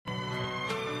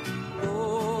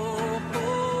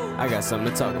I got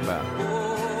something to talk about.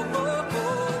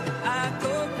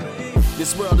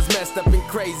 This world is messed up and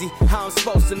crazy. How I'm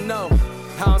supposed to know?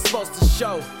 How I'm supposed to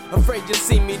show? Afraid you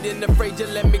see me, then afraid you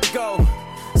let me go.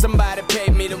 Somebody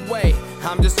paved me the way.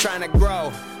 I'm just trying to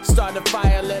grow. Start a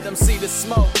fire, let them see the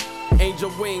smoke.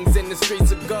 Angel wings in the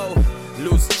streets of gold.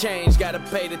 Loose change, gotta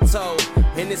pay the toll.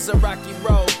 And it's a rocky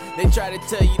road. They try to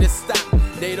tell you to stop.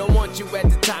 They don't want you at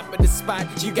the top of the spot.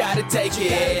 You gotta take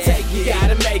it. You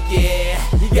gotta make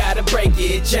it. You gotta break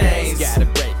it, chains. You gotta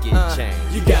break it,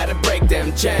 chains. You gotta break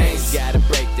them chains. You gotta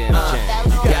break them chains.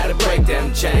 You gotta break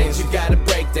them chains. You gotta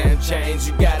break them chains.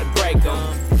 You gotta break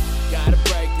them. Gotta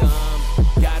break them.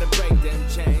 Gotta break them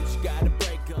chains. You gotta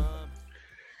break them.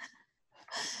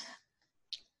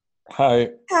 Hi.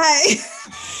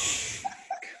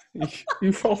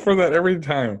 You fall for that every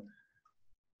time.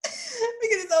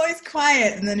 Because it's always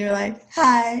quiet, and then you're like,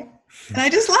 hi. And I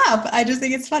just laugh. I just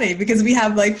think it's funny because we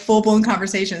have like full-blown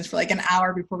conversations for like an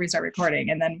hour before we start recording,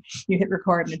 and then you hit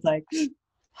record and it's like,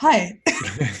 hi.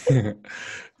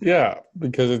 Yeah,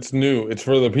 because it's new. It's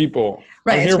for the people.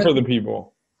 Right, I'm here for the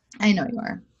people. I know you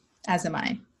are, as am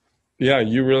I. Yeah,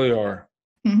 you really are.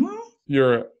 Mm-hmm.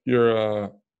 You're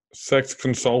a sex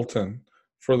consultant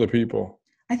for the people.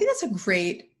 I think that's a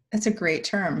great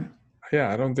term. Yeah,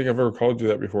 I don't think I've ever called you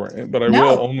that before, but I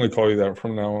No. will only call you that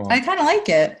from now on. I kind of like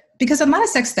it because I'm not a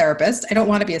sex therapist. I don't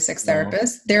want to be a sex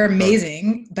therapist. They're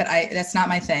amazing, but that's not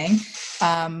my thing.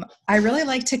 I really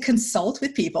like to consult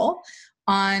with people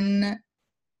on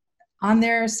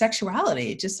their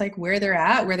sexuality, just like where they're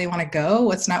at, where they want to go,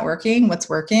 what's not working, what's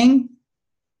working.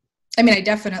 I mean, I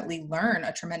definitely learn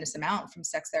a tremendous amount from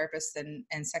sex therapists and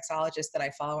sexologists that I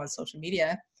follow on social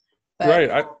media. But,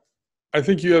 right. I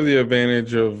think you have the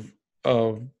advantage of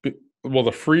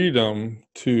the freedom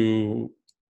to,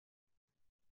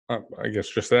 I guess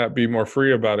just that, be more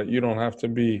free about it. You don't have to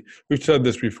be, we've said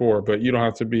this before, but you don't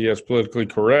have to be as politically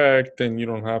correct, and you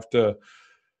don't have to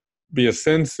be as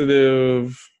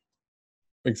sensitive,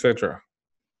 etc.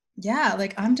 yeah,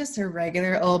 like I'm just a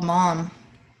regular old mom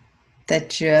that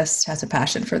just has a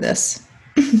passion for this.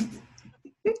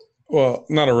 Well,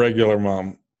 not a regular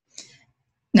mom.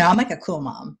 No, I'm like a cool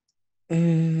mom.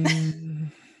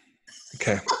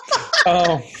 Okay.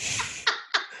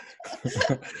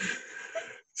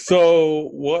 So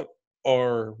what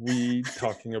are we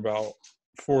talking about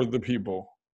for the people?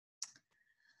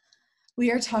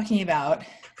 We are talking about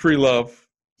Free love.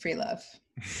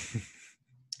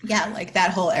 Yeah, like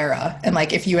that whole era, and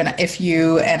like if you and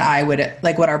I would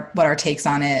like what our takes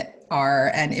on it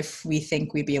are, and if we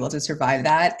think we'd be able to survive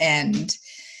that, and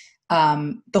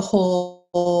the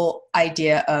whole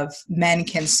idea of men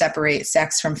can separate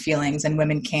sex from feelings and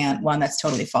women can't. One, that's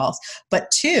totally false.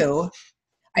 But two,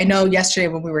 I know yesterday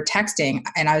when we were texting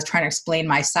and I was trying to explain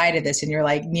my side of this, and you're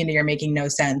like, Nina, you're making no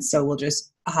sense. So we'll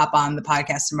just hop on the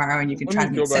podcast tomorrow and you can try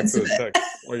to make sense of it. Go back to the text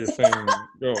while you're saying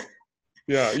go.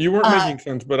 Yeah, you weren't making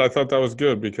sense, but I thought that was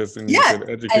good because then you could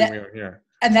educate me on here.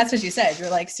 And that's what you said. You're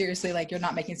like, seriously, like you're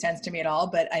not making sense to me at all.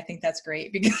 But I think that's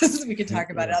great because we can talk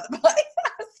about it on the podcast.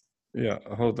 Yeah,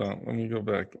 hold on. Let me go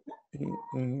back.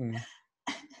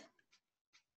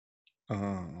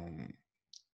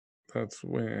 That's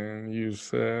when you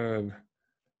said,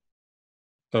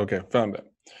 okay, found it.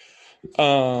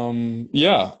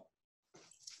 Yeah,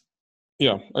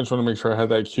 I just want to make sure I had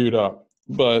that queued up.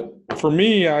 But for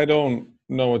me, I don't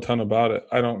know a ton about it.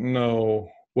 I don't know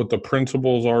what the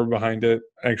principles are behind it.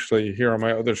 Actually, here on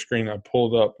my other screen, I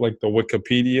pulled up like the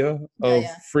Wikipedia of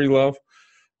free love,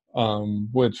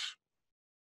 which,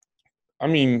 I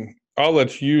mean, I'll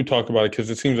let you talk about it because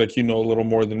it seems like you know a little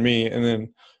more than me, and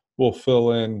then we'll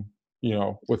fill in,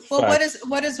 with facts.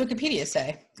 What does Wikipedia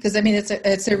say? Because I mean,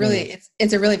 it's a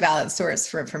really valid source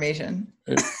for information.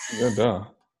 Just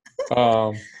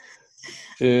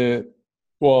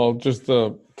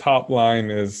the top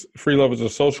line is free love is a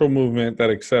social movement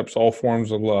that accepts all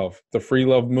forms of love. The free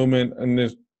love movement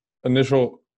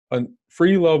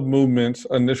free love movement's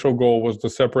initial goal was to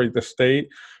separate the state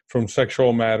from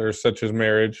sexual matters such as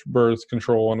marriage, birth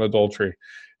control, and adultery.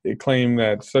 It claimed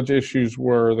that such issues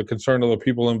were the concern of the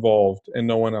people involved and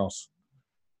no one else.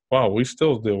 Wow, we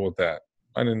still deal with that.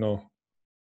 I didn't know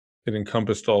it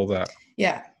encompassed all that.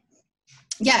 Yeah.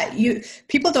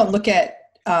 People don't look at,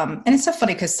 and it's so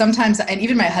funny because sometimes, and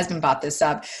even my husband brought this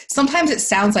up, sometimes it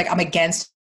sounds like I'm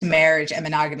against marriage and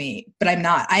monogamy, but I'm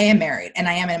not. I am married and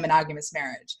I am in a monogamous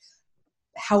marriage.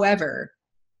 However,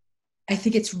 I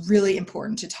think it's really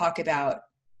important to talk about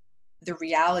the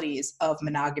realities of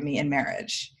monogamy and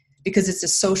marriage because it's a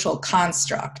social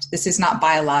construct. This is not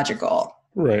biological.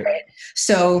 Right.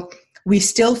 So we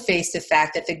still face the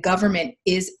fact that the government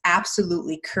is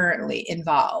absolutely currently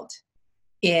involved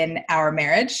in our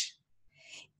marriage,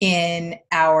 in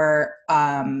our,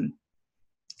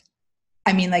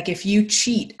 if you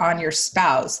cheat on your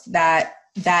spouse, that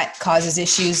causes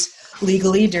issues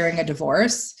legally during a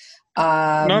divorce.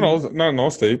 Not in all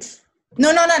states.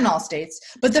 No, not in all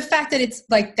states. But the fact that it's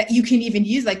like that you can even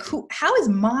use how is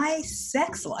my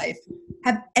sex life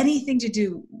have anything to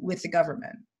do with the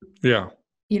government? Yeah.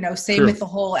 Same True. with the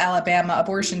whole Alabama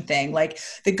abortion thing. Like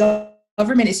the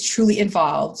government is truly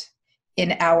involved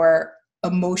in our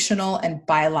emotional and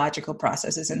biological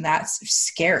processes. And that's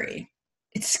scary.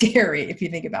 It's scary if you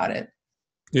think about it.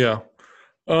 Yeah.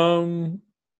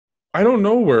 I don't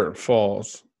know where it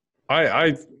falls.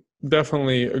 I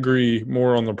definitely agree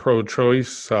more on the pro-choice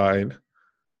side.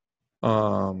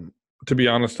 To be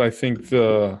honest, I think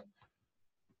the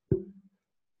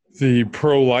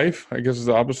pro-life, I guess, is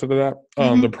the opposite of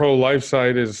that. The pro-life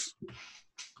side is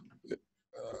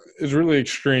really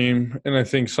extreme, and I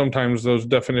think sometimes those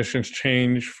definitions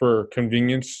change for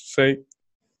convenience sake.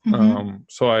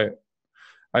 So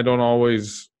I don't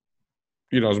always,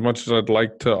 as much as I'd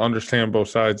like to understand both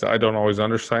sides, I don't always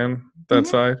understand that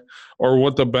side, or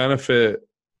what the benefit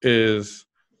is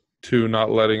to not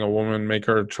letting a woman make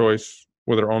her choice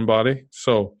with her own body.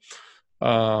 So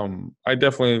I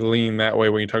definitely lean that way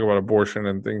when you talk about abortion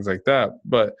and things like that.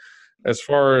 But as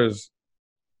far as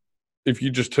if you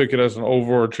just took it as an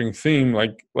overarching theme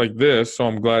like this, so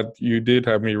I'm glad you did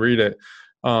have me read it.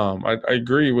 I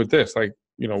agree with this.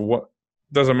 What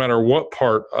doesn't matter what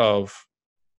part of,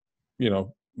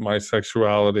 my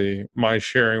sexuality, my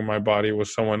sharing my body with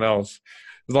someone else,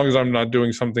 as long as I'm not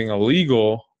doing something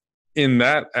illegal in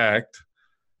that act,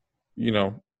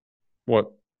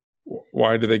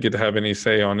 why do they get to have any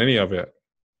say on any of it?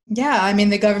 Yeah,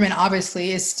 the government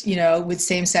obviously is, with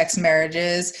same-sex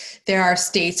marriages, there are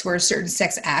states where certain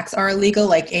sex acts are illegal,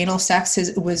 like anal sex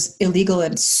was illegal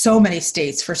in so many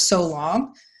states for so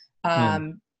long,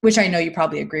 which I know you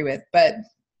probably agree with. But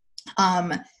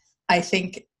I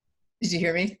think, did you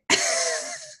hear me?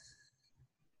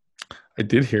 I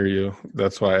did hear you.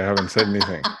 That's why I haven't said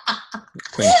anything.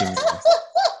 Thinking.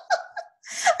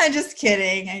 I'm just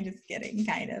kidding,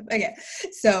 kind of. Okay,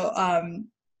 so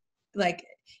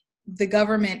the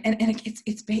government, and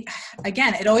it's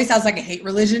again, it always sounds like I hate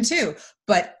religion too,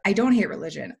 but I don't hate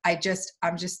religion. I'm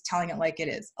just telling it like it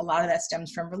is. A lot of that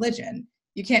stems from religion.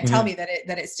 You can't tell me that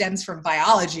it stems from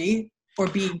biology or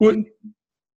being. Well,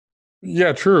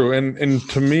 yeah, true. And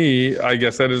to me, I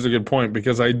guess that is a good point,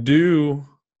 because I do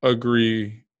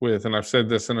agree with, and I've said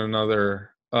this in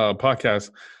another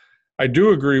podcast, I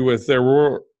do agree with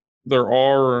there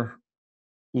are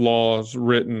laws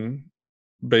written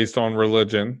based on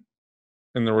religion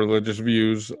and the religious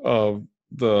views of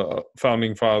the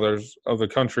founding fathers of the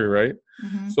country, right?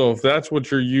 So if that's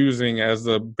what you're using as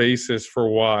the basis for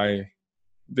why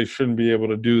they shouldn't be able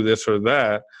to do this or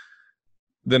that,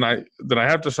 then I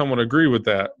have to somewhat agree with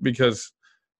that, because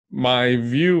my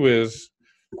view is,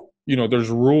 there's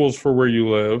rules for where you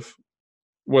live,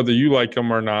 whether you like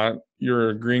them or not, you're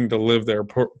agreeing to live there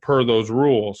per those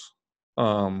rules.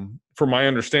 For my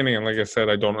understanding, and like I said,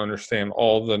 I don't understand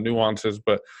all the nuances,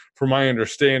 but for my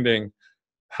understanding,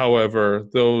 however,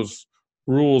 those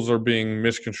rules are being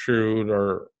misconstrued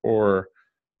or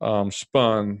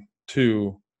spun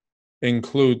to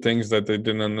include things that they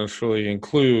didn't initially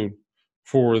include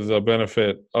for the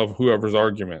benefit of whoever's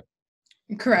argument.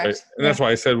 Correct. Right? And that's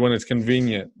why I said when it's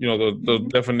convenient, the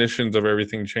definitions of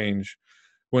everything change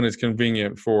when it's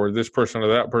convenient for this person or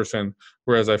that person.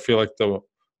 Whereas I feel like the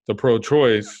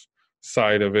pro-choice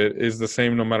side of it is the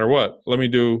same no matter what. Let me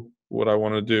do what I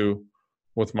want to do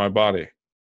with my body.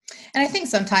 And I think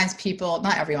sometimes people,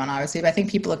 not everyone obviously, but I think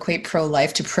people equate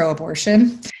pro-life to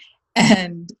pro-abortion.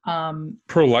 And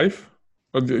pro-life?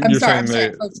 Pro-choice.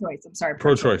 I'm sorry.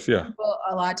 Pro-choice, yeah. People,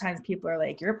 a lot of times people are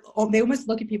like, they almost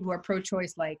look at people who are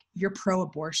pro-choice like, you're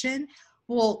pro-abortion.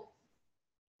 Well,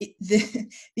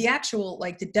 the actual,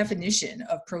 the definition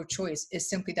of pro-choice is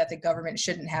simply that the government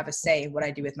shouldn't have a say in what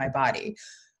I do with my body.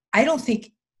 I don't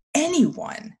think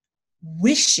anyone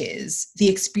wishes the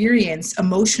experience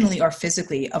emotionally or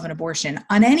physically of an abortion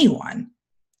on anyone.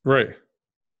 Right.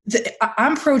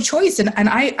 I'm pro-choice, and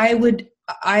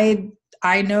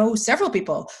I know several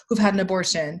people who've had an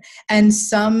abortion, and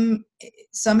some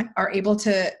are able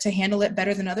to handle it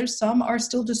better than others. Some are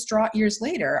still distraught years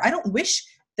later. I don't wish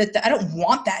that. I don't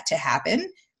want that to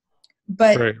happen,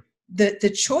 but right. the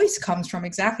choice comes from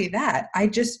exactly that.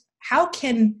 How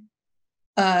can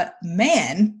a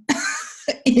man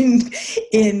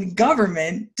in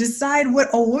government decide what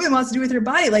a woman wants to do with her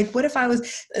body. Like, what if I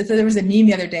was, so there was a meme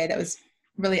the other day that was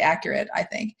really accurate, I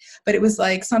think, but it was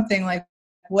like something like,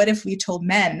 what if we told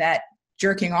men that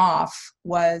jerking off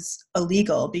was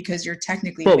illegal because you're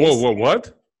technically whoa,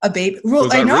 what? A baby. Well,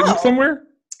 was that I know written somewhere?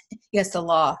 Yes, the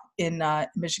law in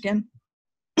Michigan.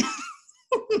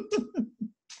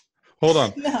 Hold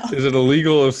on. No. Is it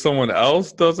illegal if someone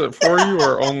else does it for you,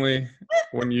 or only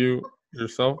when you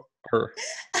yourself? Or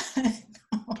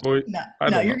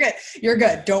no, you're good. You're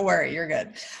good. Don't worry, you're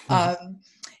good.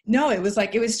 No, it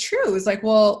was true. It was like,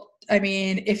 well, I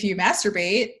mean, if you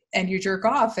masturbate and you jerk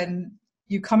off and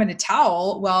you come in a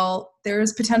towel, well,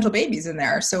 there's potential babies in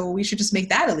there. So we should just make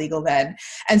that illegal then.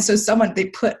 And so they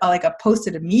put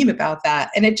posted a meme about that.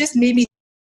 And it just made me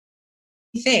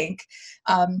think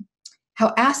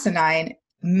how asinine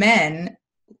men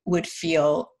would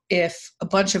feel if a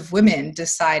bunch of women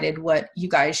decided what you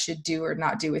guys should do or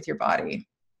not do with your body.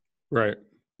 Right.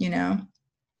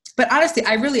 But honestly,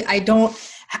 I don't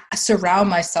surround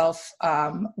myself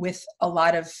with a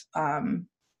lot of,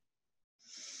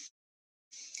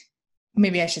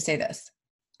 maybe I should say this.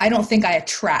 I don't think I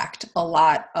attract a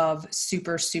lot of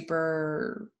super,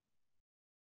 super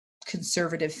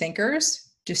conservative thinkers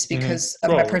just because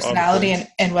of my personality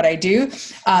and what I do.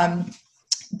 And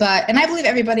I believe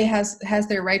everybody has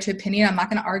their right to opinion. I'm not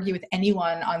going to argue with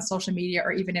anyone on social media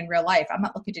or even in real life. I'm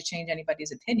not looking to change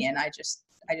anybody's opinion. I just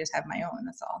have my own.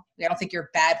 That's all. I don't think you're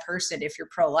a bad person if you're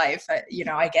pro-life.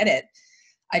 I get it.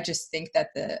 I just think that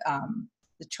the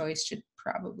choice should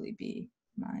probably be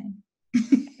mine.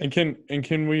 And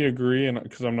can we agree? And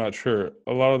because I'm not sure,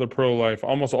 a lot of the pro-life,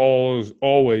 almost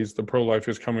always the pro-life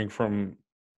is coming from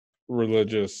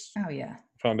religious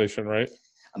foundation, right?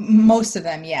 Most of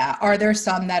them, yeah. Are there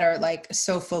some that are like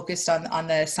so focused on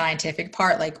the scientific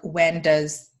part? Like when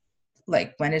is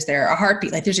there a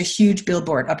heartbeat? Like there's a huge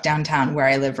billboard up downtown where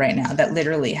I live right now that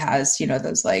literally has,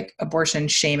 those like abortion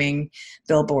shaming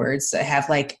billboards that have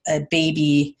like a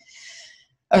baby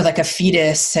or like a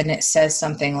fetus, and it says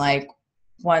something like,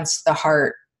 once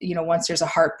there's a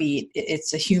heartbeat,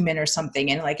 it's a human or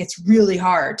something. And like, it's really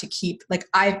hard to keep, like,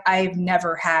 I've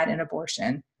never had an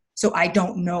abortion. So I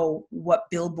don't know what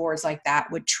billboards like that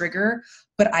would trigger,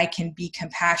 but I can be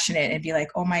compassionate and be like,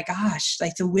 oh my gosh,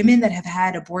 like the women that have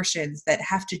had abortions that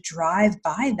have to drive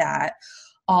by that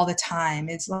all the time.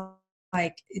 It's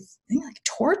like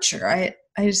torture. I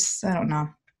don't know.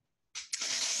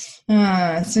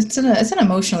 It's an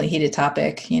emotionally heated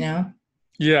topic,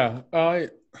 Yeah, I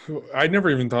never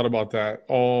even thought about that.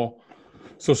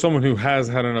 So someone who has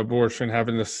had an abortion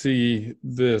having to see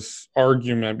this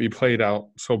argument be played out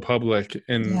so public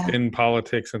in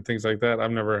politics and things like that.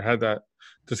 I've never had that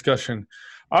discussion.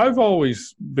 I've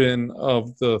always been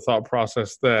of the thought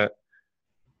process that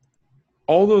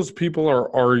all those people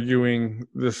are arguing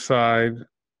this side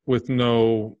with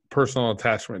no personal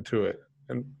attachment to it.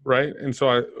 And right. And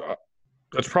so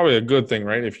that's probably a good thing,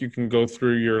 right? If you can go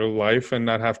through your life and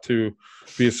not have to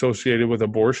be associated with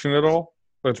abortion at all.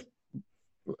 I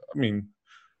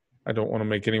don't want to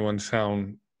make anyone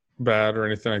sound bad or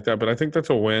anything like that, but I think that's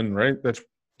a win, right?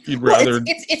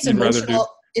 It's emotional.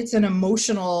 It's an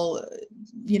emotional,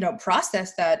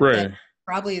 process that, that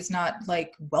probably is not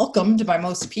like welcomed by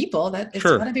most people. That it's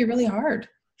going to be really hard.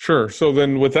 Sure. So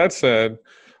then with that said,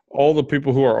 all the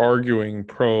people who are arguing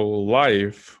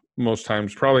pro-life most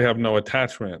times probably have no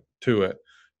attachment to it.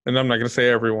 And I'm not going to say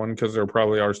everyone, because there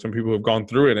probably are some people who have gone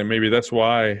through it, and maybe that's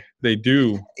why they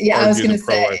do. Yeah, I was going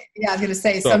to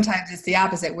say sometimes it's the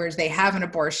opposite, whereas they have an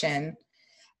abortion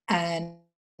and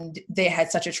they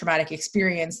had such a traumatic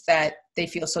experience that they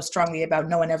feel so strongly about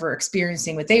no one ever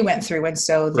experiencing what they went through, and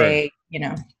so they,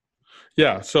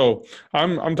 Yeah, so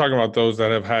I'm talking about those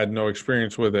that have had no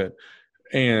experience with it,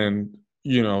 and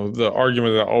the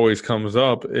argument that always comes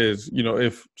up is,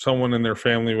 if someone in their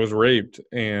family was raped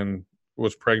and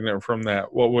was pregnant from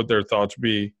that, what would their thoughts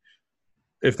be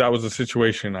if that was the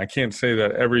situation? I can't say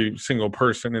that every single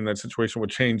person in that situation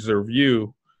would change their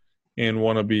view and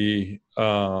want to be,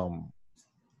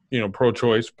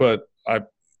 pro-choice, but I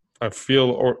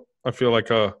feel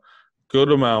like a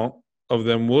good amount of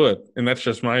them would, and that's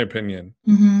just my opinion.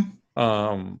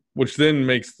 Mm-hmm. Which then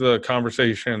makes the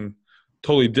conversation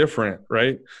totally different,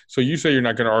 right? So you say you're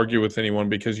not going to argue with anyone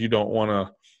because you don't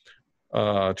want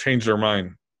to change their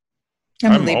mind.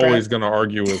 I'm always going to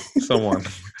argue with someone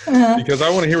because I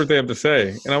want to hear what they have to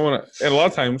say. And and a lot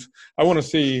of times I want to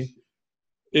see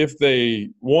if they,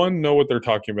 one, know what they're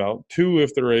talking about, two,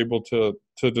 if they're able to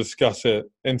discuss it,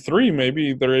 and three,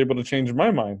 maybe they're able to change my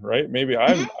mind, right? Maybe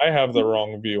I have the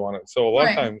wrong view on it. So a lot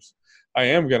of times I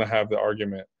am going to have the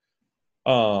argument.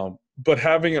 but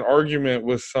having an argument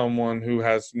with someone who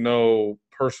has no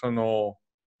personal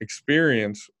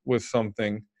experience with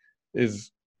something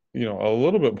is, a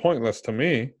little bit pointless to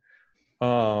me.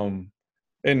 And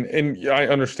I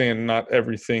understand not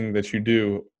everything that you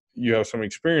do you have some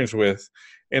experience with,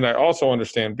 and I also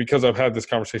understand because I've had this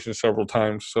conversation several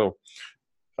times. So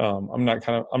I'm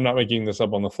not making this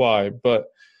up on the fly, but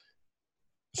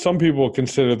some people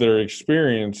consider their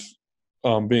experience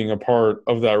being a part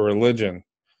of that religion.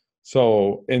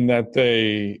 So in that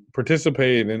they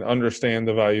participate and understand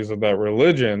the values of that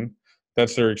religion,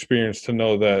 that's their experience to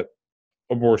know that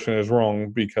abortion is wrong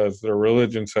because their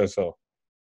religion says so.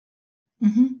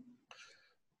 Mm-hmm.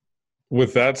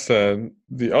 With that said,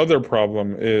 the other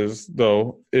problem is,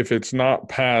 though, if it's not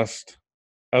passed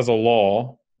as a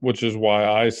law, which is why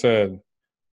I said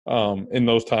in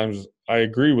those times I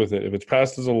agree with it. If it's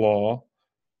passed as a law,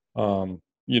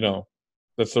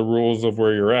 that's the rules of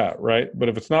where you're at, right? But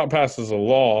if it's not passed as a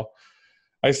law,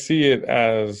 I see it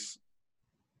as,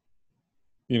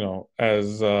 I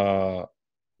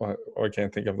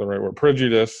can't think of the right word,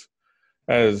 prejudice,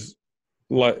 as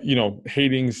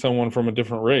hating someone from a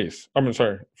different race.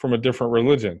 From a different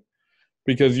religion,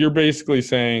 because you're basically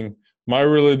saying my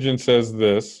religion says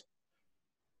this,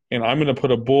 and I'm going to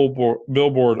put a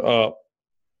billboard up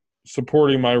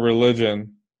supporting my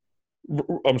religion.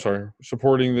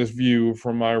 Supporting this view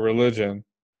from my religion.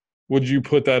 Would you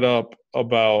put that up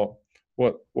about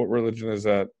what religion is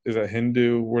that? Is that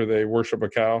Hindu, where they worship a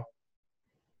cow?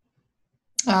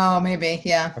 Oh, maybe,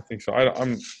 yeah. I think so.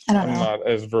 I'm not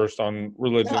as versed on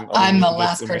religion. I'm the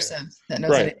last person that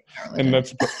knows anything about religion. And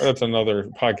that's another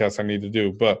podcast I need to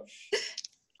do. But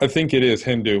I think it is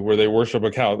Hindu, where they worship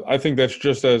a cow. I think that's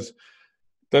just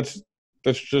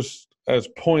as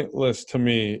pointless to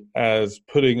me as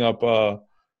putting up a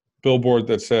billboard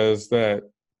that says that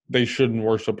they shouldn't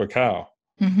worship a cow.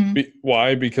 Mm-hmm.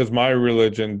 Why? Because my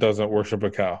religion doesn't worship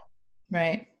a cow.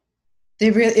 Right.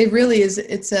 It really is.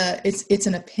 It's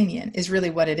an opinion is really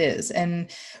what it is.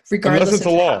 And regardless, unless it's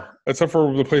a law, except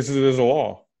for the places it is a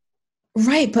law.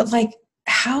 Right. But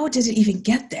how did it even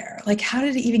get there? How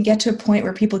did it even get to a point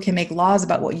where people can make laws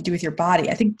about what you do with your body?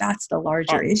 I think that's the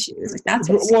larger issue. That's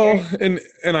what's scary.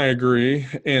 And I agree.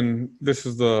 And this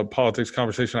is the politics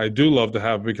conversation I do love to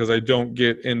have, because I don't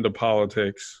get into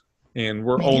politics, and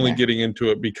we're only getting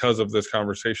into it because of this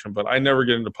conversation. But I never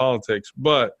get into politics.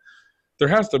 But there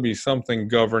has to be something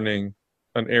governing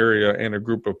an area and a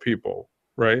group of people,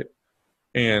 right?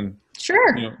 And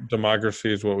sure,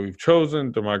 democracy is what we've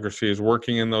chosen. Democracy is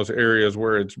working in those areas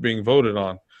where it's being voted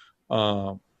on.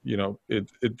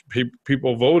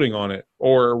 People voting on it,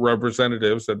 or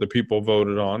representatives that the people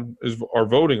voted on are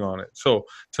voting on it. So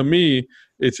to me,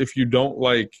 it's, if you don't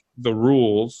like the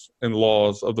rules and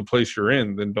laws of the place you're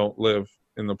in, then don't live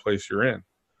in the place you're in.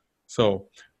 So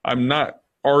I'm not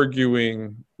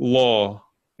arguing law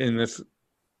in this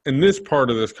part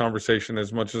of this conversation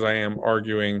as much as I am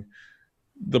arguing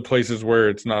the places where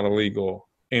it's not illegal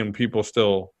and people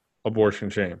still abortion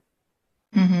shame.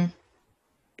 Mm-hmm.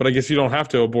 But I guess you don't have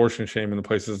to abortion shame in the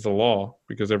places of the law,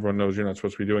 because everyone knows you're not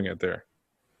supposed to be doing it there.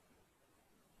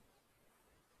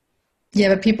 Yeah,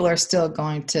 but people are still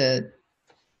going to,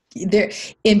 they're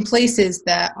in places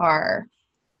that are,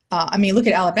 look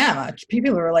at Alabama.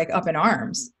 People are up in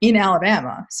arms in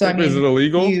Alabama. So is it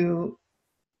illegal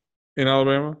in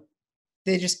Alabama?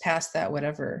 They just passed that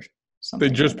whatever.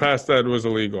 They just passed that it was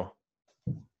illegal.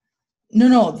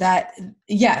 No,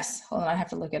 yes. Hold on, I have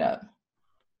to look it up.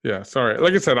 Yeah, sorry.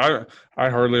 Like I said, I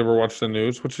hardly ever watch the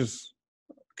news, which is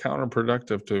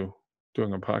counterproductive to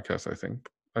doing a podcast, I think.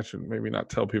 I should maybe not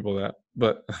tell people that,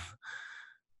 but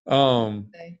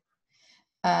okay.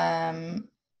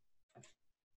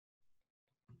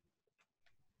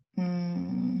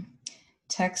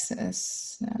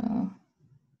 Texas, no.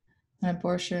 An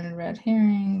abortion, red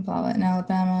herring, blah, blah, in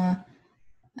Alabama.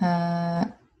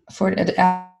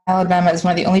 Alabama is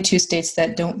one of the only 2 states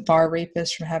that don't bar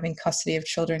rapists from having custody of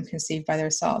children conceived by their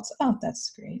assaults. Oh,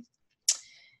 that's great.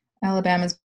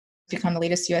 Alabama's become the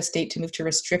latest U.S. state to move to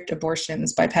restrict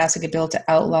abortions by passing a bill to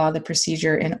outlaw the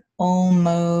procedure in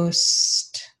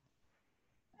almost...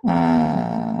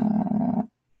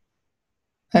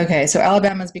 Okay, so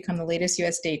Alabama has become the latest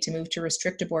U.S. state to move to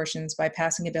restrict abortions by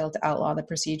passing a bill to outlaw the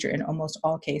procedure in almost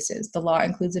all cases. The law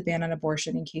includes a ban on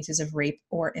abortion in cases of rape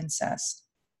or incest.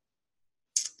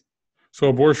 So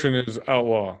abortion is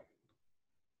outlawed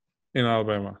in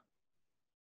Alabama?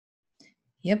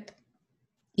 Yep.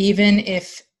 Even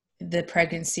if the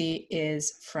pregnancy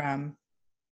is from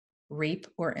rape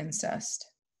or incest.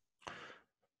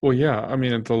 Well, yeah,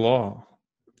 it's a law,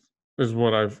 is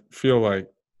what I feel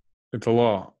like. It's a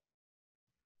law.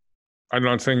 I'm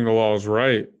not saying the law is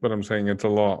right, but I'm saying it's a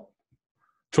law.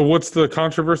 So what's the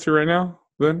controversy right now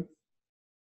then?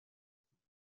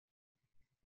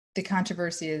 The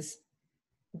controversy is,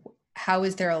 how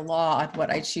is there a law on what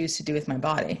I choose to do with my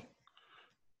body?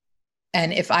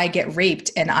 And if I get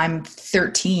raped and I'm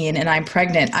 13 and I'm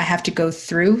pregnant, I have to go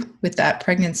through with that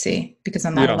pregnancy because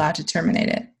I'm not allowed to terminate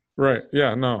it. Right.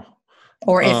 Yeah, no.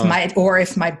 Or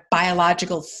if my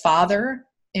biological father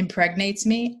impregnates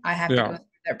me, I have to go through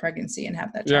that pregnancy and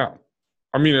have that child. Yeah.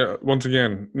 I mean, once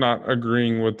again, not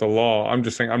agreeing with the law. I'm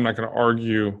just saying I'm not going to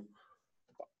argue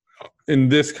in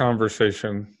this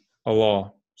conversation a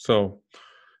law. So,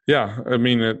 yeah, I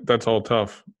mean, that's all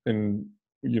tough. And,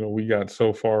 we got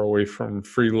so far away from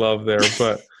free love there.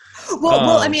 But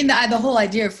well, I mean, the whole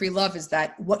idea of free love is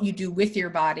that what you do with your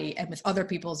body and with other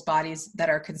people's bodies that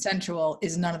are consensual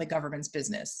is none of the government's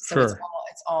business. So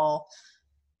it's all,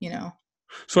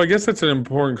 So I guess that's an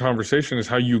important conversation, is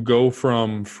how you go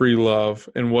from free love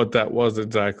and what that was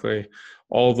exactly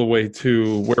all the way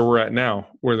to where we're at now,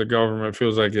 where the government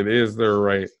feels like it is their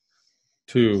right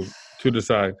to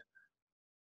decide.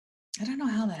 I don't know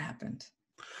how that happened.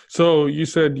 So you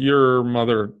said your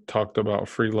mother talked about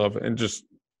free love and just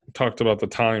talked about the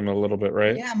time a little bit,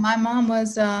 right? Yeah, my mom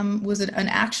was an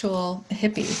actual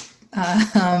hippie,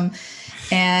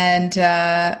 and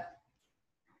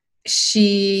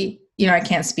she, I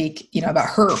can't speak, about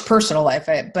her personal life,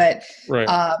 but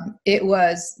right. It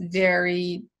was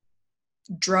very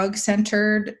drug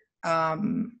centered,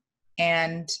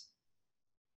 and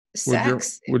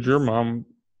sex. Would your mom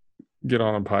get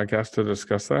on a podcast to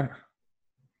discuss that?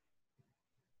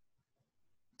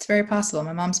 It's very possible.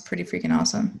 My mom's pretty freaking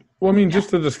awesome. Well, I mean,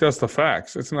 just to discuss the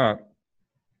facts. It's not,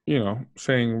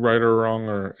 saying right or wrong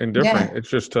or indifferent. Yeah. It's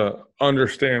just to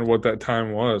understand what that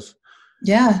time was.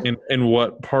 Yeah. And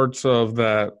what parts of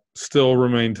that still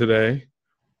remain today,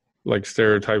 like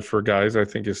stereotypes for guys, I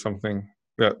think is something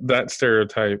that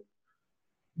stereotype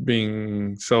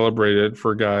being celebrated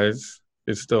for guys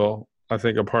is still, I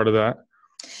think, a part of that.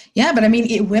 Yeah, but I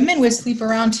mean, women would sleep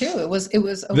around too. It was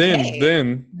okay.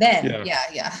 Then,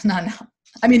 yeah. No.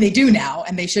 I mean, they do now,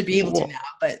 and they should be able to now.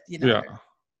 But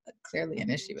clearly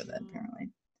an issue with it apparently.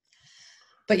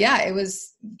 But yeah, it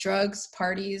was drugs,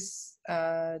 parties,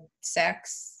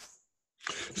 sex.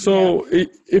 So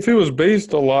if it was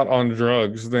based a lot on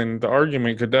drugs, then the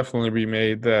argument could definitely be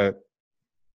made that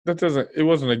it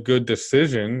wasn't a good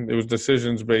decision. It was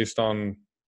decisions based on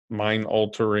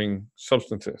mind-altering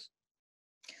substances.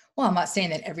 Well, I'm not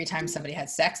saying that every time somebody had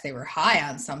sex, they were high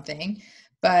on something,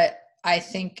 but I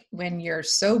think when you're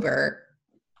sober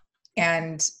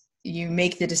and you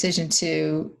make the decision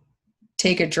to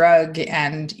take a drug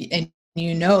and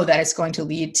you know that it's going to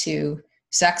lead to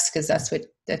sex because that's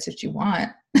what you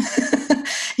want. I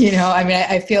mean,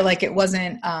 I feel like it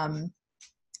wasn't, I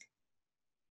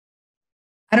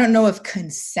don't know if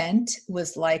consent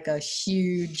was like a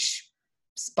huge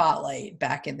spotlight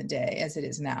back in the day as it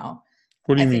is now.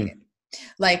 What do you mean?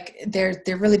 Like they're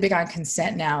really big on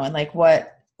consent now, and like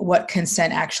what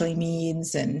consent actually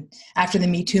means. And after the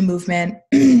Me Too movement,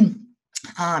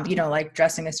 like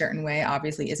dressing a certain way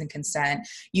obviously isn't consent.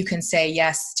 You can say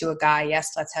yes to a guy,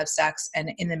 yes, let's have sex,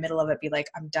 and in the middle of it be like,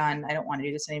 I'm done. I don't want to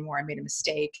do this anymore. I made a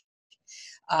mistake.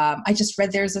 I just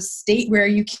read there's a state where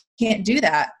you can't do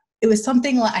that. It was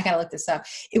something like, I gotta look this up.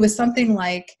 It was something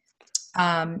like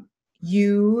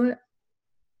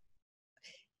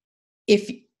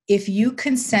if you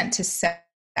consent to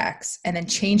sex and then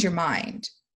change your mind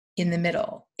in the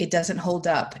middle, it doesn't hold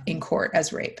up in court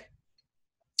as rape.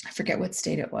 I forget what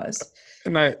state it was.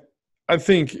 And I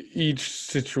think each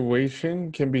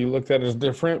situation can be looked at as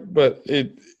different, but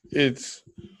it's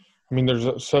I mean,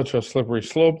 there's such a slippery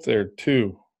slope there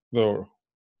too, though.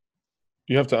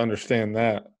 You have to understand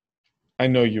that. I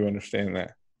know you understand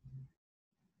that.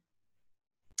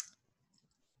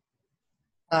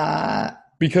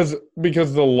 Because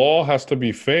the law has to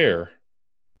be fair,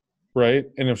 right?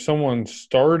 And if someone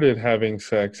started having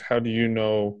sex, how do you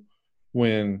know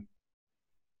when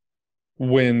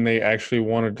they actually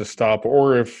wanted to stop,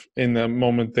 or if in that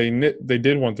moment they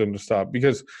did want them to stop?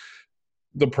 Because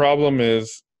the problem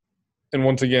is, and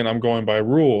once again, I'm going by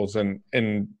rules and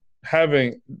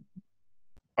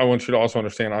I want you to also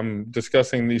understand I'm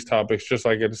discussing these topics just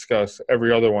like I discuss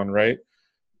every other one, right?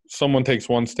 Someone takes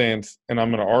one stance and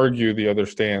I'm going to argue the other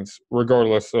stance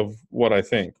regardless of what I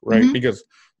think, right? Mm-hmm. Because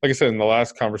like I said in the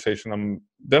last conversation, I'm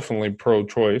definitely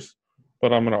pro-choice,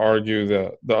 but I'm going to argue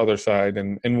the other side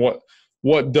and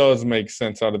what does make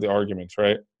sense out of the arguments,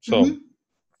 right? So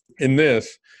in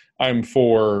this, I'm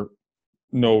for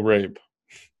no rape.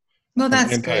 Well,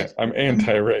 that's good. I'm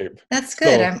anti-rape. That's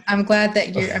good. So, I'm glad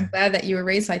that you were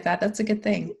raised like that. That's a good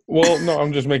thing. well, no,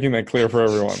 I'm just making that clear for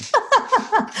everyone.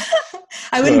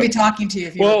 I wouldn't be talking to you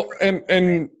if you were.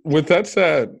 And with that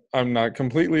said, I'm not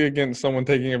completely against someone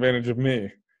taking advantage of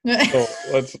me. So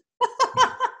let's.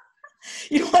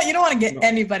 You don't want to get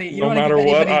anybody. No matter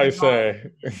what I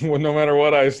say, no matter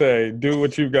what I say, do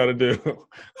what you've got to do.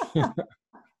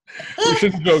 We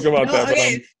shouldn't joke about that.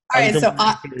 Okay.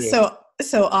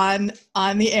 So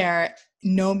on the air,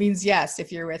 no means yes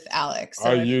if you're with Alex.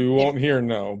 So you won't hear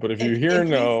no, but if you hear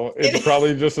no, it's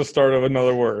probably just the start of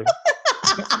another word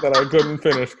that I couldn't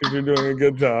finish because you're doing a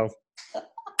good job.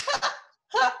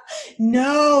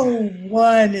 No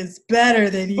one is better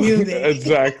than you, baby.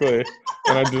 Exactly.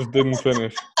 And I just didn't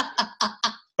finish.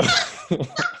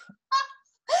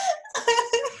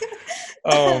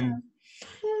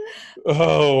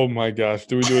 Oh my gosh.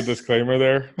 Do we do a disclaimer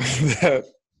there? That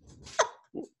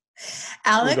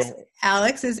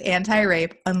Alex is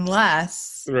anti-rape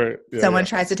unless someone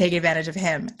tries to take advantage of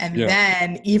him. And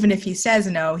then even if he says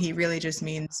no, he really just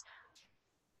means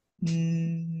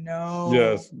nobody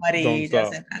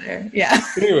does it better. Yeah.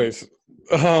 Anyways,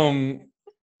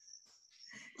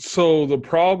 so the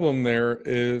problem there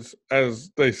is,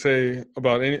 as they say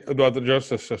about the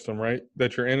justice system, right?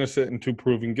 That you're innocent until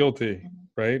proven guilty,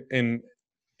 right? And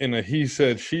in a he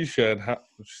said, she said,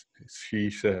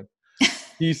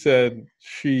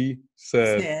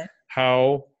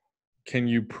 how can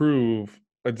you prove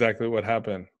exactly what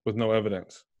happened with no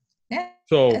evidence? Yeah,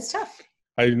 so it's tough.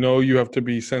 I know you have to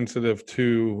be sensitive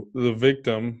to the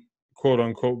victim, quote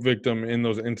unquote victim, in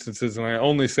those instances. And I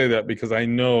only say that because I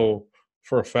know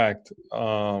for a fact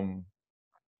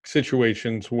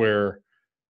situations where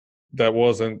that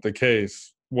wasn't the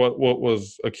case. What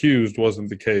was accused wasn't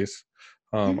the case.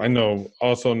 I know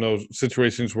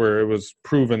situations where it was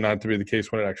proven not to be the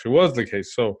case when it actually was the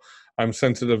case. So I'm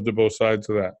sensitive to both sides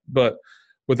of that. But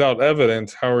without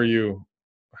evidence, how are you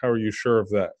sure of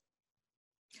that?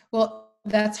 Well,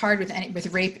 that's hard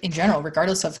with rape in general,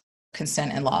 regardless of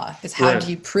consent and law. Is how do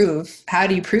you prove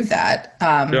that?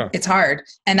 It's hard,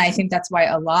 and I think that's why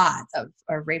a lot of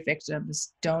rape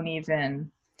victims don't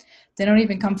even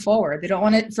come forward. They don't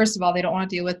want to. First of all, they don't want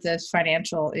to deal with the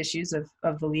financial issues of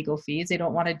the legal fees. They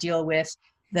don't want to deal with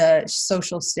the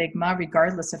social stigma,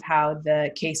 regardless of how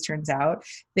the case turns out.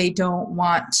 They don't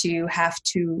want to have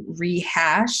to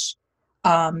rehash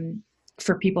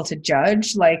for people to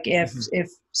judge. Like if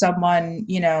someone,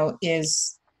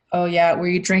 is, oh yeah, were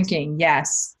you drinking?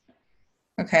 Yes.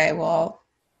 Okay, well,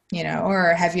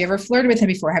 or have you ever flirted with him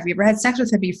before? Have you ever had sex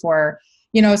with him before?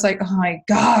 It's like, oh my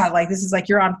God, like this is like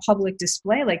you're on public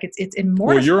display. Like it's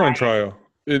immortal. Well, you're on trial.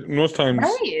 Most times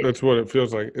that's what it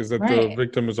feels like, is that the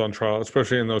victim is on trial,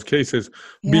 especially in those cases,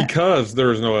 because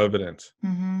there is no evidence.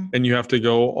 And you have to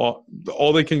go,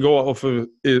 all they can go off of,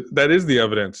 that is the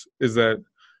evidence, is that,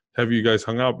 have you guys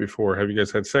hung out before? Have you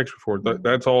guys had sex before?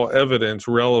 That's all evidence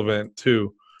relevant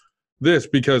to this,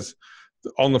 because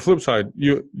on the flip side,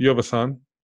 you have a son?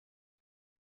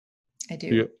 I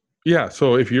do. Yeah.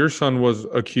 So if your son was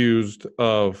accused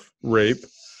of rape,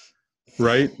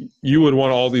 right, you would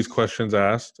want all these questions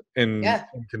asked and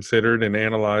considered and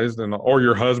analyzed, or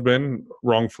your husband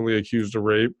wrongfully accused of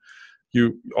rape,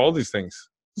 all these things.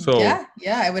 So yeah,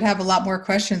 I would have a lot more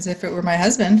questions if it were my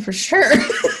husband, for sure.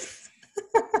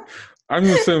 I'm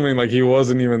assuming like he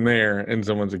wasn't even there and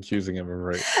someone's accusing him of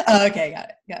rape. Oh, okay,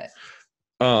 got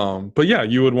it. But yeah,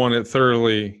 you would want it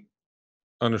thoroughly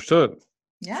understood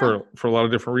for a lot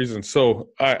of different reasons. So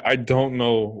I don't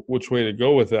know which way to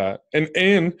go with that.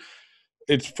 And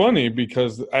it's funny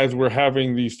because as we're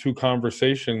having these two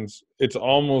conversations, it's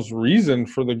almost reason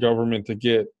for the government to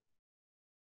get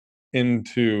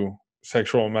into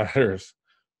sexual matters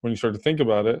when you start to think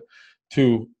about it,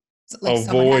 to like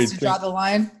avoid to draw the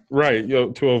line, right?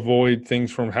 To avoid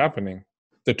things from happening,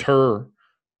 deter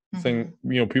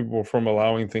people from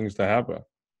allowing things to happen.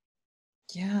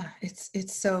 Yeah,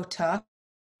 it's so tough.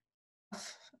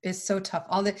 It's so tough.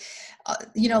 All the,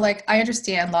 like I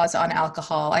understand laws on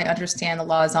alcohol. I understand the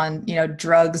laws on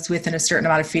drugs within a certain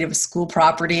amount of feet of a school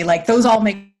property. Like those all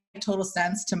make total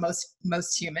sense to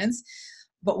most humans.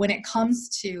 But when it comes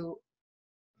to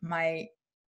my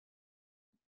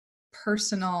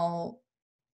personal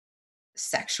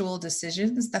sexual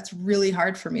decisions, that's really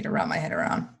hard for me to wrap my head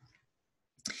around.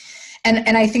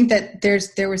 And I think that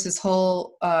there was this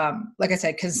whole, like I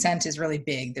said, consent is really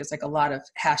big. There's like a lot of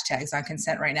hashtags on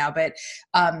consent right now, but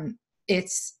I'm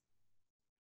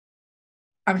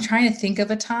trying to think of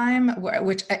a time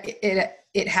which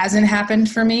it hasn't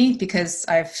happened for me, because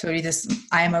I've showed you this.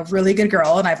 I am a really good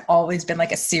girl and I've always been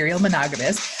like a serial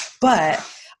monogamist, but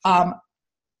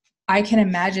I can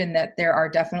imagine that there are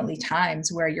definitely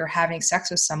times where you're having sex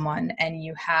with someone and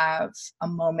you have a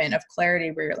moment of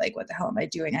clarity where you're like, what the hell am I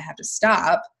doing? I have to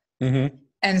stop. Mm-hmm.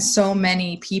 And so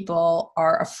many people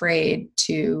are afraid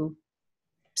to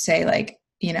say, like,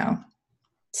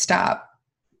 stop.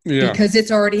 Yeah. Because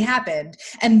it's already happened.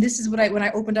 And this is what when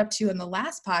I opened up to in the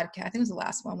last podcast, I think it was the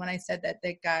last one, when I said that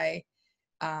the guy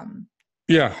had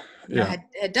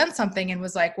done something and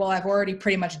was like, well, I've already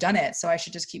pretty much done it, so I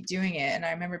should just keep doing it. And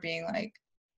I remember being like,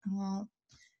 well,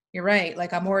 you're right.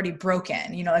 Like, I'm already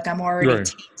broken, like I'm already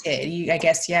tainted. I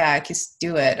guess, yeah, I can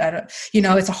do it. I don't,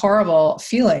 it's a horrible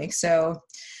feeling. So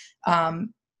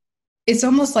it's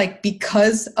almost like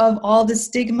because of all the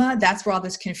stigma, that's where all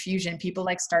this confusion, people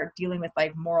like start dealing with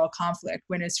like moral conflict.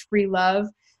 When it's free love,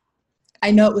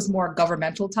 I know it was more a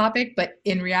governmental topic, but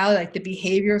in reality, like the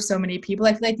behavior of so many people,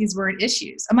 I feel like these weren't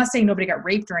issues. I'm not saying nobody got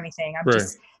raped or anything. I'm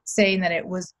just saying that it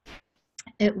was,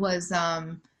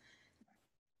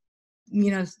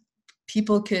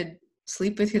 people could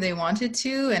sleep with who they wanted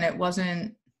to, and it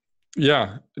wasn't.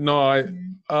 Yeah, no,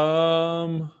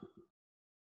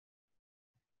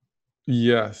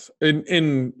 yes.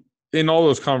 In all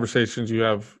those conversations, you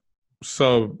have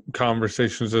sub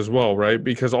conversations as well, right?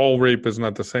 Because all rape is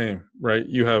not the same, right?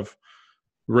 You have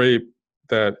rape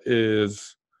that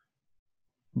is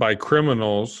by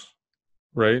criminals,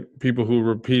 right? People who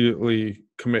repeatedly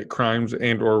commit crimes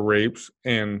and or rapes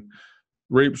and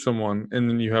rape someone. And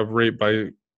then you have rape by,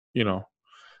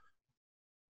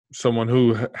 someone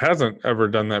who hasn't ever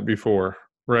done that before,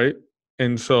 right?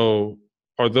 And so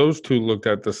are those two looked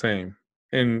at the same?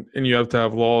 And you have to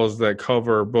have laws that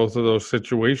cover both of those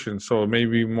situations. So it may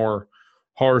be more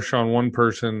harsh on one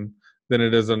person than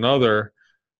it is another,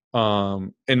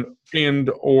 and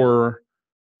or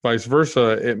vice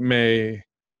versa. It may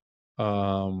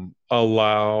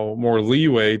allow more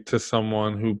leeway to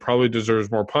someone who probably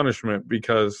deserves more punishment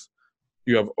because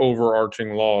you have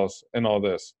overarching laws and all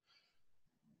this.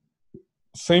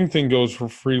 Same thing goes for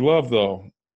free love, though,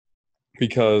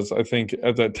 because I think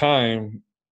at that time,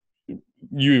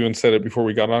 you even said it before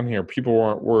we got on here, people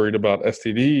weren't worried about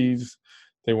STDs.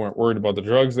 They weren't worried about the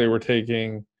drugs they were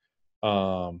taking.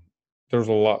 There's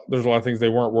a lot of things they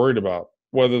weren't worried about.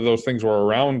 Whether those things were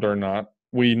around or not,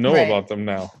 we know about them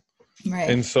now. Right.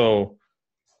 And so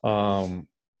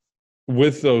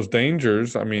with those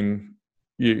dangers, I mean,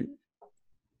 in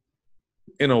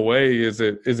a way, is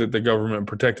it the government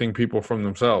protecting people from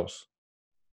themselves?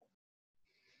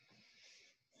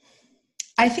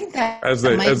 I think that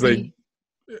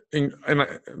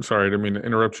sorry, I didn't mean to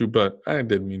interrupt you, but I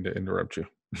did mean to interrupt you.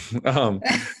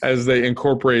 As they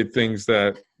incorporate things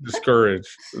that discourage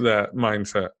that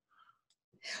mindset.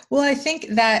 Well, I think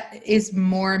that is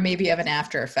more maybe of an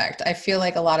after effect. I feel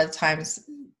like a lot of times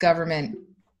government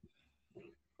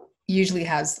usually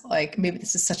has, like, maybe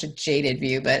this is such a jaded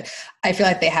view, but I feel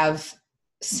like they have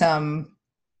some,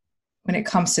 when it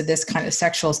comes to this kind of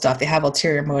sexual stuff, they have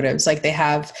ulterior motives. Like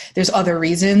there's other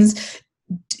reasons.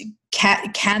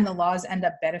 Can the laws end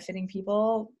up benefiting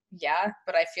people? Yeah.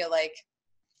 But I feel like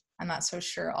I'm not so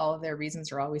sure all of their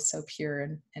reasons are always so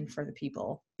pure and for the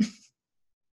people.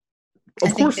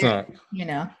 Of course not.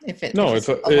 If it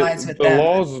aligns with the them.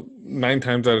 laws 9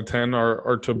 times out of 10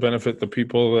 are to benefit the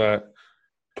people that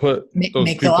put those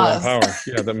make people the in laws. power.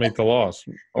 Yeah, that make the laws,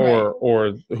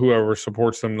 or whoever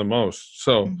supports them the most.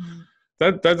 So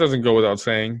that doesn't go without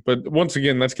saying. But once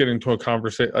again, let's get into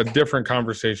a different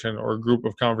conversation or a group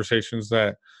of conversations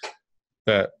that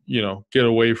get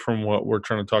away from what we're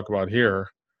trying to talk about here.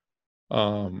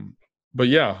 But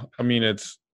yeah, I mean,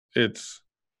 it's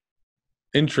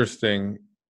interesting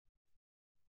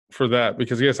for that,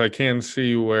 because yes, I can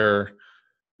see where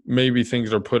maybe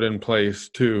things are put in place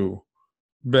to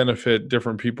benefit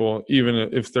different people, even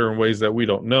if they're in ways that we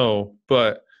don't know.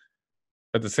 But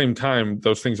at the same time,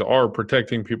 those things are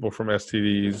protecting people from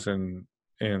STDs,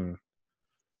 and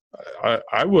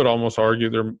I would almost argue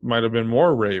there might have been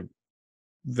more rape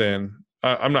than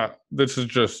I'm not. This is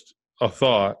just a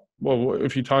thought. Well,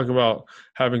 if you talk about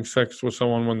having sex with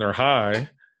someone when they're high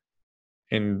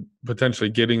and potentially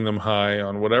getting them high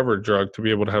on whatever drug to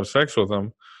be able to have sex with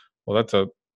them, well, that's a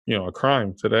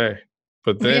crime today.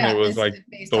 But then it was like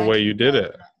the way you did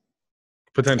it,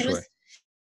 potentially.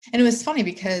 And it was funny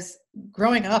because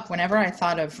growing up, whenever I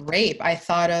thought of rape, I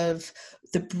thought of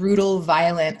the brutal,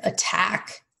 violent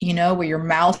attack, where your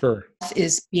mouth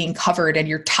is being covered and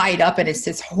you're tied up and it's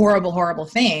this horrible, horrible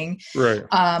thing. Right.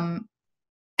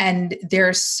 And there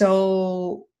are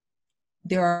so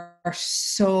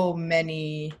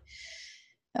many,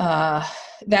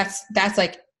 that's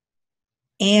like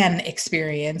an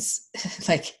experience,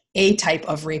 like a type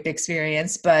of rape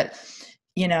experience, but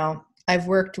I've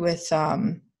worked with,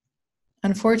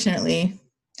 unfortunately,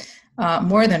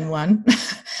 more than one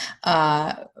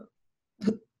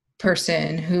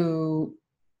person who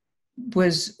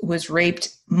was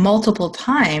raped multiple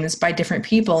times by different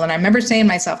people. And I remember saying to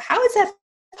myself, how is that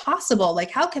possible?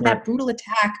 Like, how can that brutal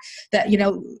attack that,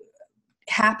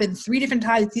 happen 3 different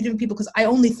times, 3 different people? Because I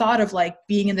only thought of like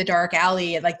being in the dark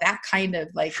alley and like that kind of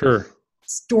like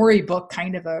storybook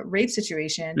kind of a rape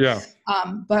situation. Yeah.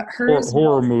 But hers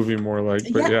horror movie more like,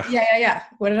 but yeah.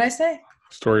 What did I say?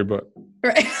 Storybook.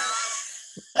 Right.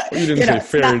 You didn't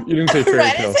say fairy. You didn't say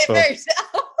fairy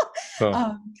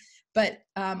tale. But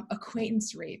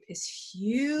acquaintance rape is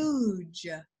huge,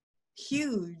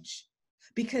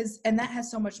 because, and that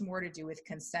has so much more to do with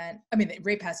consent. I mean,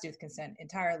 rape has to do with consent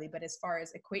entirely, but as far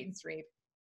as acquaintance rape,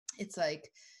 it's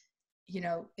like,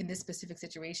 in this specific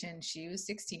situation, she was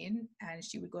 16 and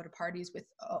she would go to parties with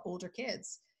older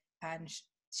kids, and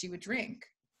she would drink,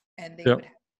 and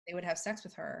they would have sex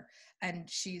with her, and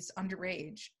she's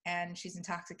underage and she's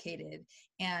intoxicated,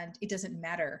 and it doesn't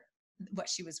matter what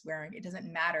she was wearing. It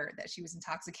doesn't matter that she was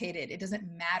intoxicated. It doesn't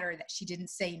matter that she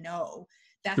didn't say no.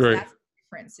 That's the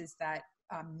difference, is that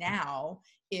now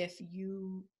if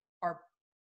you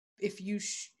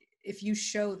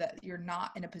show that you're not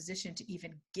in a position to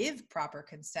even give proper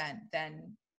consent,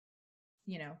 then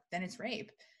then it's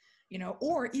rape.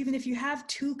 Or even if you have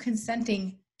 2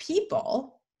 consenting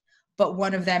people, but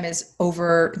one of them is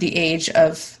over the age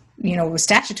of,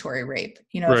 statutory rape,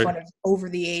 if one is over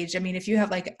the age. I mean, if you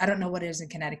have like, I don't know what it is in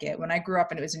Connecticut. When I grew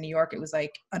up and it was in New York, it was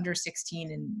like under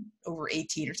 16 and over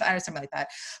 18 or something like that.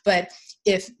 But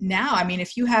if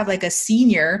you have like a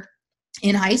senior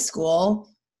in high school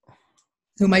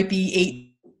who might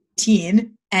be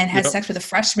 18 and has sex with a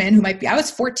freshman who might be, I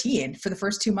was 14 for the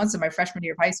first 2 months of my freshman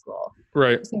year of high school.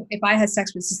 Right. So if I had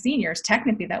sex with seniors,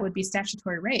 technically that would be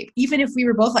statutory rape, even if we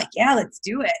were both like, yeah, let's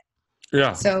do it.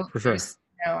 Yeah. So for sure.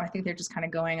 I think they're just kind of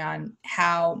going on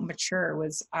how mature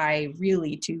was I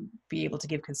really to be able to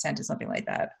give consent to something like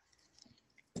that.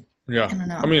 Yeah. I don't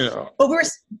know. I mean, but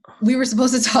we were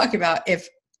supposed to talk about if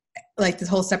like this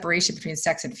whole separation between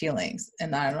sex and feelings,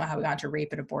 and I don't know how we got into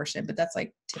rape and abortion, but that's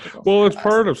like typical. Well, it's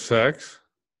part of sex,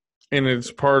 and it's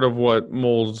part of what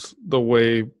molds the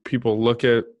way people look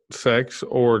at sex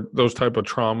or those type of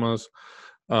traumas.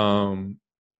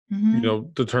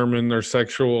 Determine their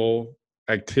sexual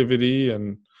activity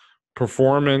and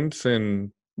performance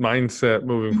and mindset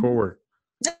moving forward.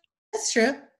 That's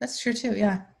true too.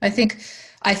 Yeah. I think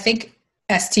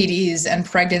STDs and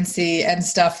pregnancy and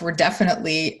stuff were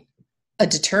definitely a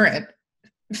deterrent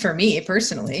for me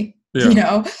personally,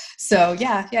 So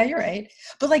yeah, you're right.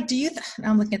 But like,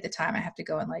 I'm looking at the time, I have to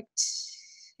go in like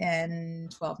 10,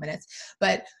 12 minutes,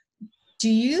 but do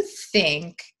you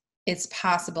think it's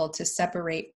possible to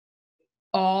separate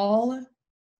all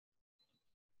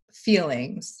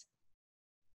feelings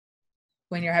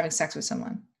when you're having sex with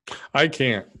someone? I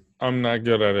can't. I'm not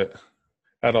good at it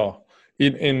at all.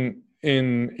 In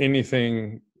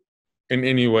anything, in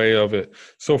any way of it.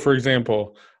 So, for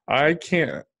example, I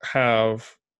can't have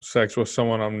sex with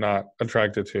someone I'm not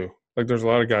attracted to. Like, there's a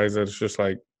lot of guys that's just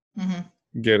like,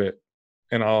 get it,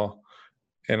 and I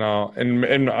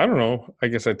don't know. I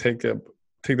guess I take that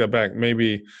back.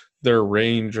 Maybe their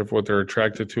range of what they're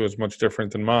attracted to is much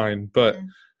different than mine, but.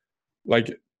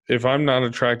 Like, if I'm not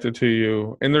attracted to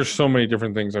you, and there's so many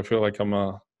different things, I feel like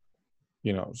I'm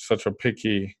such a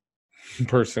picky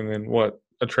person in what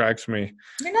attracts me.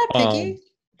 You're not picky.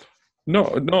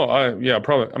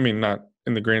 Probably. I mean, not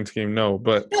in the grand scheme, no,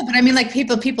 but. No, but I mean, like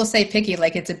people say picky,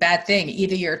 like it's a bad thing.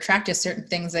 Either you're attracted to certain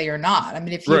things that you're not. I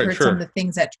mean, if you heard some of the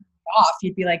things that turn you off,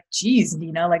 you'd be like, geez,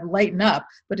 like lighten up.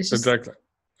 But it's just.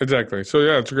 Exactly. So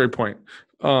yeah, it's a great point.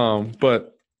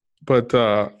 But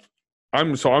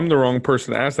I'm the wrong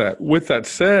person to ask that. With that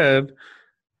said,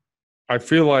 I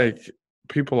feel like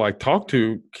people I talk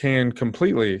to can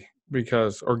completely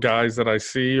or guys that I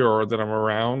see or that I'm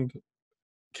around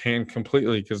can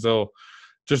completely, because they'll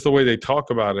just the way they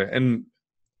talk about it. And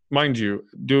mind you,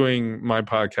 doing my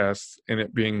podcast and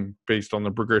it being based on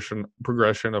the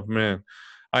progression of men,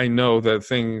 I know that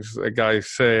things that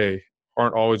guys say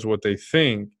aren't always what they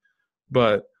think,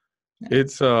 but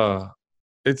it's tough.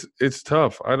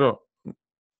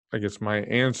 I guess my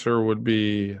answer would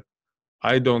be,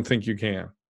 I don't think you can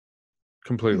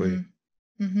completely.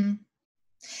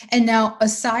 And now,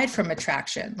 aside from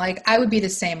attraction, like I would be the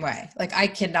same way. Like I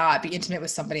cannot be intimate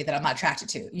with somebody that I'm not attracted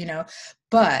to,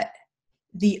 but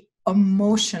the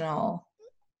emotional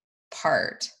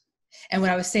part. And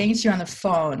what I was saying to you on the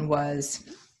phone was,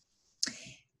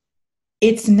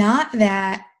 it's not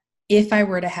that if I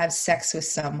were to have sex with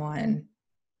someone,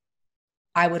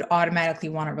 I would automatically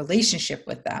want a relationship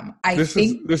with them. This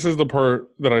is the part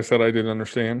that I said I didn't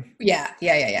understand. Yeah.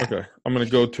 Okay. I'm going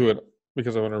to go to it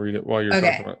because I want to read it while you're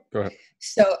talking about it. Go ahead.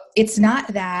 So it's not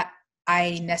that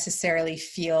I necessarily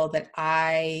feel that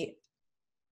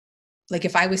like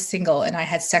if I was single and I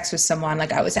had sex with someone,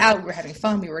 like I was out, we were having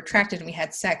fun, we were attracted and we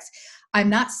had sex. I'm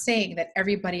not saying that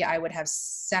everybody I would have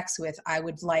sex with, I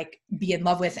would like be in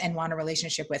love with and want a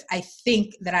relationship with. I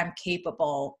think that I'm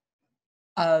capable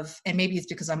of, and maybe it's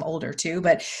because I'm older too,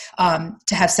 but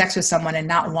to have sex with someone and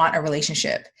not want a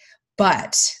relationship.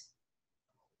 But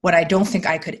what I don't think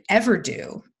I could ever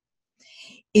do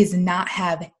is not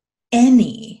have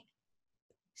any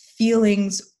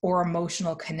feelings or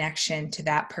emotional connection to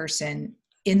that person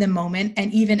in the moment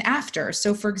and even after.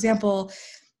 So for example,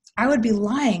 I would be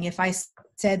lying if I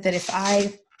said that if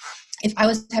I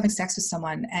was having sex with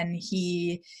someone and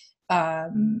he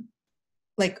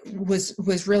like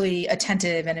was really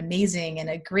attentive and amazing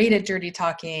and great at dirty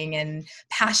talking and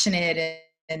passionate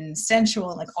and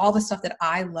sensual and like all the stuff that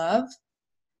I love,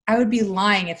 I would be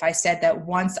lying if I said that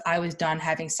once I was done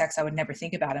having sex, I would never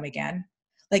think about him again.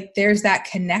 Like there's that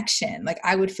connection. Like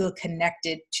I would feel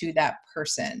connected to that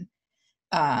person.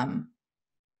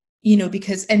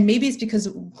 Because, and maybe it's because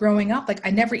growing up, like I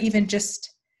never even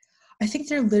I think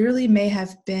there literally may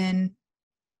have been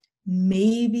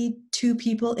maybe 2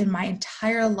 people in my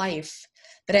entire life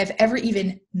that I've ever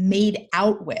even made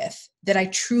out with that I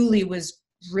truly was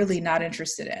really not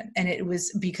interested in. And it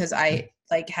was because I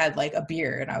like had like a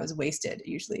beer and I was wasted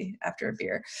usually after a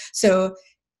beer. So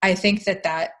I think that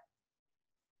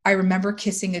I remember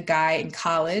kissing a guy in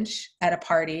college at a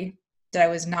party that I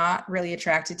was not really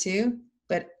attracted to,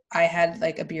 but I had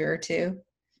like a beer or 2.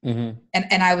 Mm-hmm.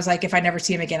 And I was like, if I never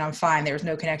see him again, I'm fine. There was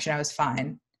no connection. I was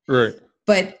fine. Right.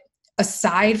 But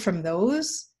aside from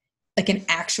those, like an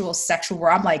actual sexual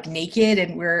where I'm like naked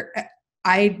and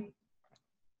I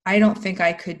don't think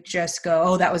I could just go,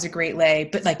 oh, that was a great lay,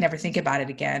 but like never think about it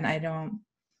again.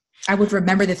 I would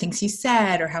remember the things he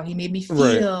said or how he made me feel,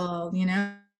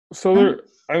 right. So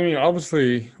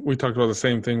obviously we talked about the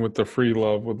same thing with the free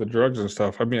love with the drugs and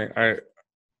stuff. I mean,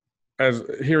 as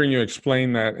hearing you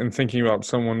explain that and thinking about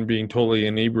someone being totally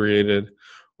inebriated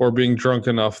or being drunk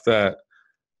enough that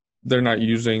they're not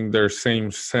using their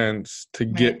same sense to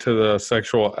get to the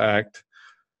sexual act,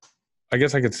 I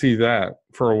guess I could see that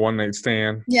for a one-night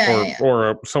stand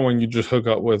or someone you just hook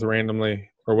up with randomly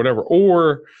or whatever.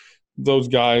 Or those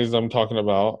guys I'm talking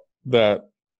about that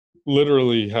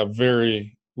literally have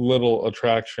very little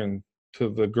attraction to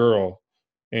the girl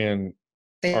and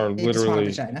are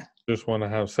literally just want to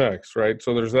have sex, right?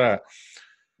 So there's that.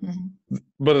 Mm-hmm.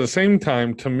 But at the same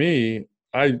time, to me,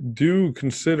 I do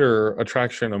consider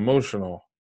attraction emotional,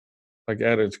 like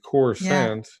at its core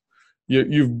sense.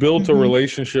 You've built a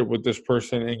relationship with this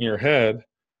person in your head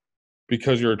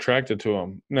because you're attracted to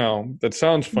them. Now, that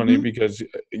sounds funny because,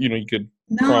 you could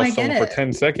cross someone for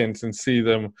 10 seconds and see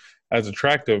them as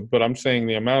attractive, but I'm saying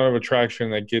the amount of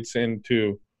attraction that gets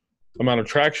into amount of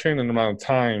traction and amount of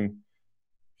time,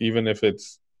 even if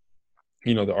it's,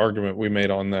 the argument we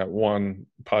made on that one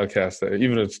podcast, that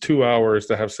even if it's 2 hours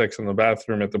to have sex in the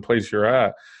bathroom at the place you're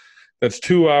at, that's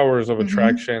 2 hours of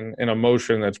attraction and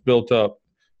emotion that's built up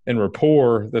and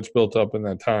rapport that's built up in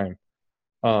that time.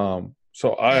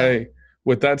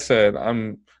 With that said,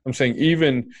 I'm saying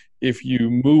even if you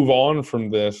move on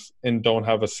from this and don't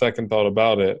have a second thought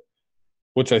about it,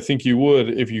 which I think you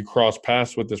would if you cross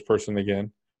paths with this person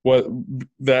again, what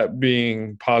that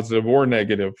being positive or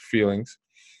negative feelings.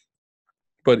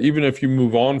 But even if you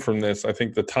move on from this, I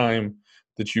think the time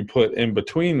that you put in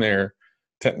between there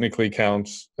technically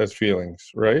counts as feelings,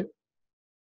 right?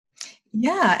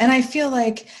 Yeah, and I feel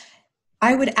like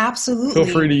I would absolutely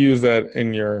feel free to use that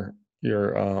in your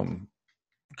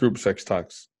group sex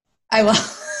talks. I will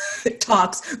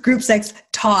group sex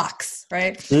talks,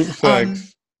 right? Group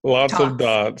sex, lots of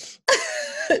dots.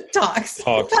 Talks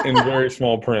in very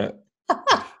small print.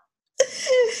 But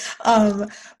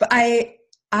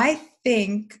I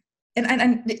think,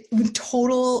 and with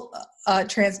total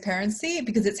transparency,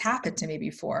 because it's happened to me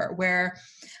before, where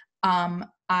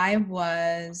I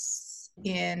was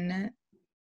in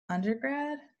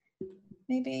undergrad,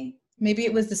 maybe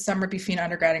it was the summer between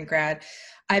undergrad and grad.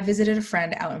 I visited a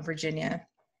friend out in Virginia,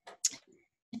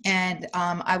 and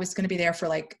I was going to be there for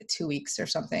like 2 weeks or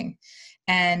something.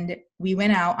 And we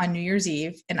went out on New Year's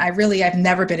Eve, and I've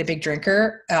never been a big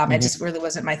drinker. It just really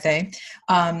wasn't my thing.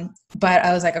 But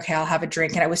I was like, okay, I'll have a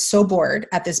drink. And I was so bored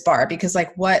at this bar because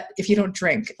like, what if you don't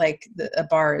drink? Like a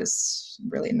bar is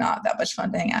really not that much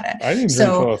fun to hang out at. I didn't drink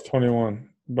until I was 21,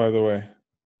 by the way.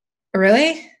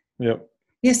 Really? Yep.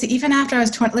 Yeah, so even after I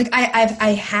was 20, like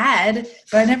I had,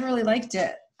 but I never really liked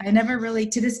it. I never really,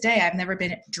 to this day, I've never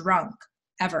been drunk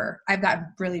ever. I've gotten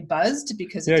really buzzed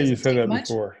because it Yeah, you doesn't said take that much,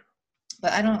 before.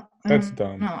 but I don't That's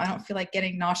dumb. know. I don't feel like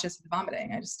getting nauseous and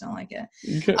vomiting. I just don't like it.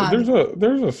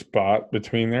 There's a spot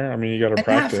between there. I mean, you got to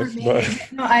Yeah, for practice, me,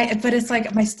 but no, but it's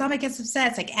like my stomach gets upset.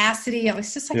 It's like acidy.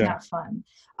 It's just like yeah. not fun.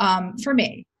 For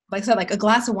me, like, so like a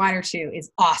glass of wine or two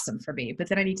is awesome for me, but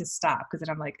then I need to stop because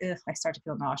then I'm like, ugh, I start to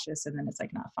feel nauseous and then it's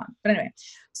like not fun. But anyway,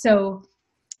 so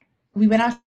we went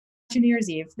out to New Year's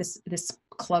Eve, this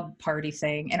club party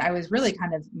thing, and I was really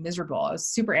kind of miserable. I was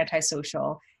super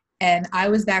antisocial, and I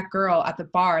was that girl at the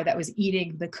bar that was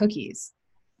eating the cookies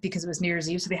because it was New Year's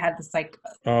Eve, so they had this like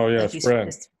spread.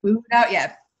 This food out,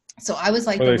 yeah. So I was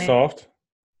like, Were they soft?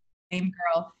 Same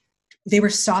girl. They were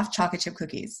soft chocolate chip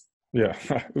cookies. Yeah,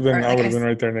 then I would have been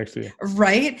right there next to you.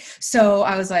 Right? So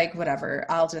I was like, whatever,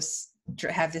 I'll just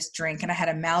have this drink. And I had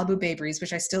a Malibu Bay Breeze,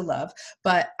 which I still love,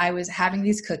 but I was having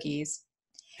these cookies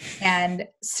and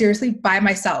seriously by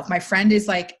myself. My friend is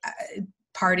like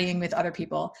partying with other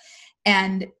people.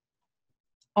 And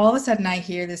all of a sudden I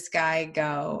hear this guy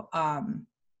go,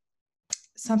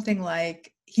 something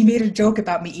like, he made a joke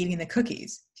about me eating the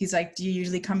cookies. He's like, do you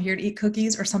usually come here to eat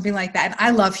cookies or something like that? And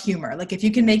I love humor. Like if you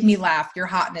can make me laugh, your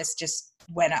hotness just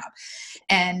went up.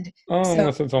 And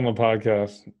unless it's on the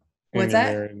podcast. What's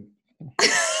that?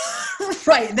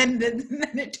 Right. Then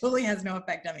it totally has no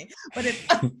effect on me. But if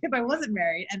I wasn't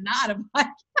married and not a podcast,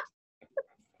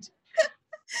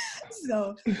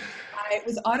 so I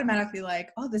was automatically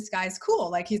like, oh, this guy's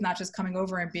cool. Like he's not just coming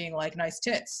over and being like nice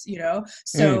tits, you know?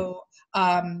 So,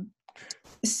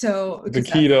 so the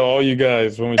key to all you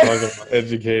guys when we talk about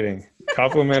educating,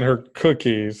 compliment her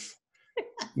cookies,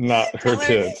 not her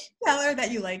tits. Tell her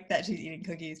that you like that she's eating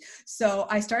cookies. So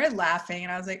I started laughing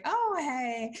and I was like, oh,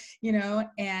 hey, you know,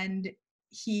 and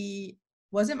he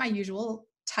wasn't my usual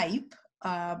type,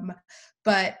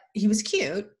 but he was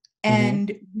cute.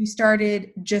 And we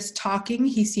started just talking.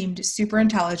 He seemed super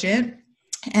intelligent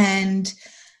and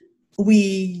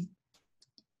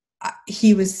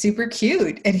he was super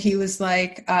cute. And he was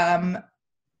like,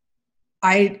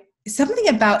 something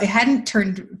about, it hadn't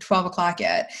turned 12 o'clock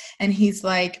yet. And he's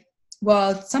like,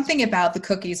 well, something about the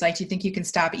cookies. Like, do you think you can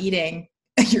stop eating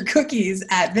your cookies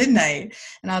at midnight?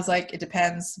 And I was like, it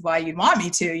depends why you'd want me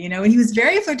to, you know? And he was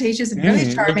very flirtatious and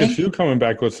really charming. Look at you coming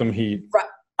back with some heat. Right.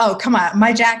 Oh, come on.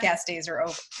 My jackass days are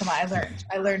over. Come on.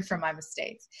 I learned from my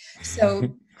mistakes.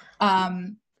 So,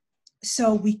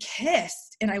 so we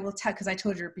kissed, and I will tell, because I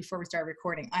told you before we started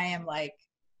recording, I am like,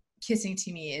 kissing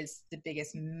to me is the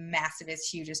biggest, massivest,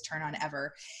 hugest turn on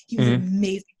ever. He was an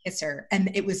amazing kisser.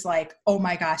 And it was like, oh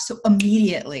my gosh. So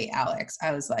immediately, Alex,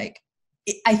 I was like,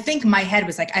 I think my head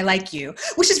was like, I like you,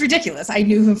 which is ridiculous. I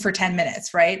knew him for 10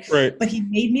 minutes, right? Right. But he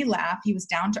made me laugh. He was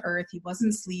down to earth. He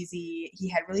wasn't sleazy. He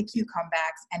had really cute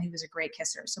comebacks, and he was a great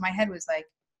kisser. So my head was like,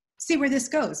 see where this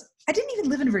goes. I didn't even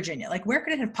live in Virginia. Like, where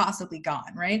could it have possibly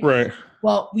gone, right? Right.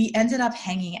 Well, we ended up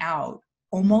hanging out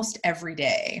almost every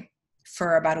day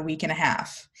for about a week and a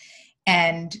half.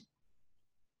 And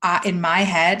in my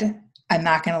head, I'm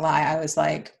not going to lie, I was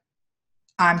like,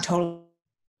 I'm totally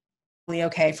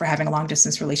okay for having a long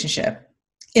distance relationship.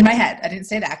 In my head, I didn't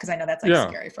say that because I know that's like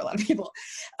scary for a lot of people.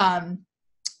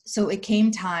 So it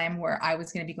came time where I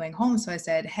was going to be going home. So I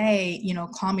said, hey, you know,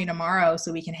 call me tomorrow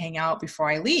so we can hang out before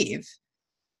I leave.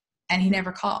 And he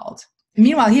never called.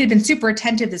 Meanwhile, he had been super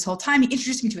attentive this whole time. He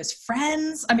introduced me to his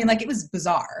friends. I mean, like, it was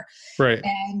bizarre. Right.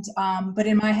 And, but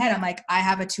in my head, I'm like, I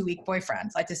have a 2-week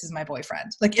boyfriend. Like, this is my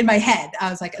boyfriend. Like, in my head, I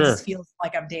was like, this feels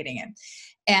like I'm dating him.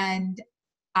 And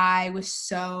I was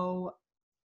so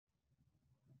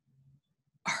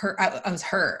hurt. I was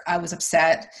hurt. I was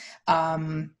upset.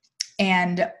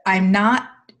 And I'm not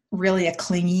really a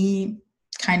clingy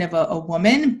kind of a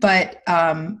woman, but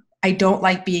I don't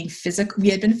like being physical. We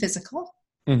had been physical.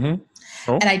 Mm-hmm.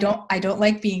 Oh. And I don't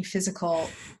like being physical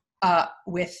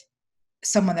with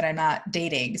someone that I'm not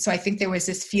dating. So I think there was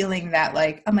this feeling that,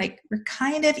 like, I'm like, we're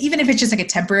kind of, even if it's just like a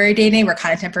temporary dating, we're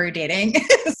kind of temporary dating.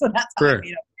 So that's how I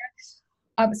made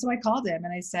up. So I called him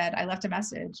and I said, I left a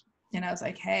message and I was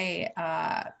like, hey,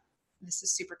 this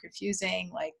is super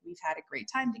confusing. Like, we've had a great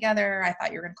time together. I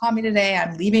thought you were going to call me today.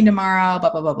 I'm leaving tomorrow,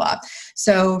 blah, blah, blah, blah.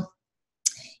 So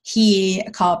he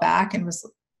called back and was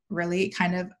really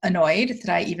kind of annoyed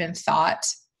that I even thought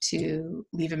to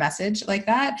leave a message like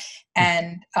that.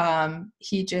 And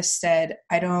he just said,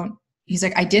 he's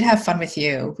like, I did have fun with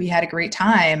you. We had a great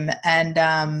time.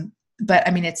 And but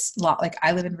I mean, it's a lot like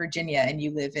I live in Virginia and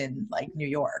you live in like New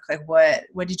York. Like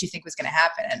what did you think was going to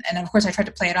happen? And of course I tried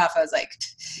to play it off. I was like,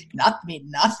 nothing.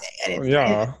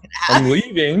 Yeah, I'm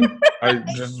leaving. I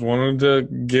just wanted to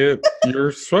get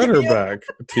your sweater back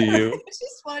to you. I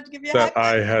just wanted to give you that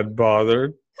I had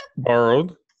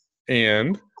borrowed,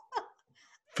 and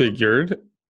figured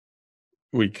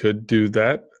we could do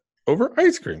that over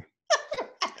ice cream.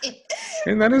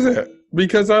 And that is it,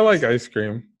 because I like ice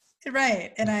cream.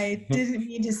 Right. And I didn't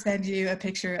mean to send you a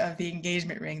picture of the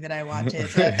engagement ring that I wanted.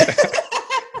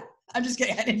 I'm just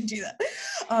kidding. I didn't do that.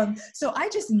 So I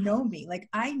just know me. Like,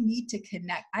 I need to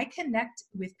connect. I connect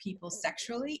with people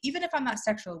sexually, even if I'm not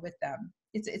sexual with them.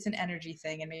 It's an energy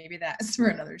thing, and maybe that's for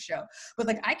another show. But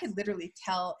like, I could literally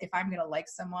tell if I'm going to like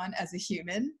someone as a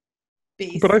human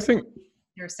based But I think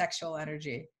their sexual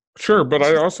energy. Sure, but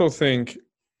I also think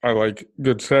I like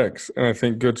good sex, and I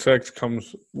think good sex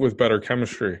comes with better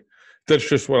chemistry. That's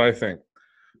just what I think.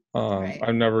 Right.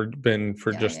 I've never been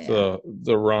for the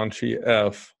raunchy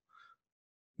F,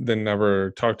 then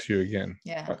never talk to you again.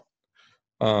 Yeah.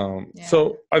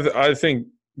 So I think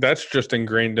that's just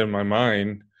ingrained in my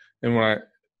mind,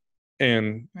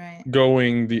 and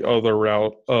going the other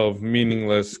route of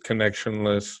meaningless,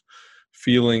 connectionless,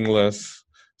 feelingless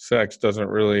sex doesn't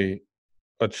really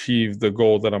achieve the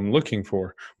goal that I'm looking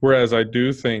for. Whereas I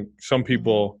do think some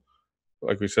people,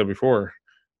 like we said before,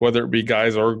 whether it be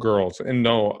guys or girls, and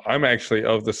no, I'm actually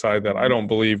of the side that I don't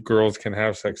believe girls can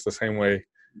have sex the same way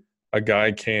a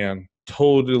guy can,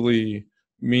 totally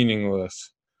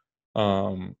meaningless.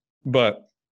 But,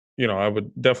 I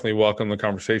would definitely welcome the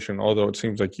conversation, although it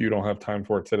seems like you don't have time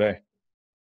for it today.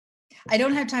 I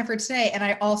don't have time for it today. And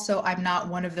I'm not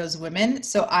one of those women,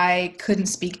 so I couldn't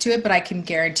speak to it, but I can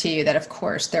guarantee you that, of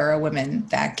course, there are women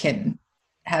that can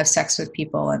have sex with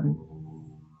people and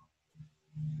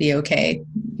be okay,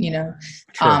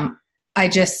 Sure.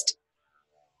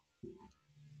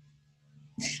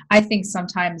 I think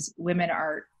sometimes women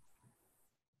are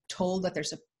told that they're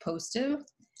supposed to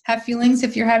have feelings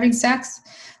if you're having sex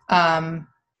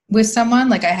with someone.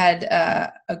 Like, I had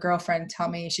a girlfriend tell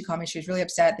me, she called me, she was really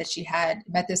upset that she had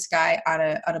met this guy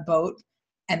on a boat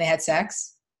and they had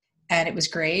sex and it was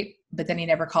great, but then he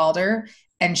never called her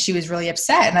and she was really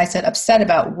upset. And I said, upset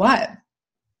about what?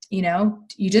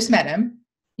 You just met him.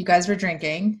 You guys were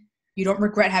drinking. You don't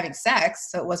regret having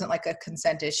sex. So it wasn't like a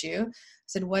consent issue. I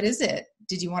said, what is it?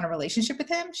 Did you want a relationship with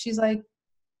him? She's like,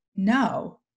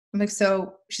 no. I'm like,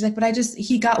 so she's like, but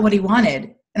he got what he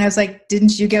wanted. And I was like,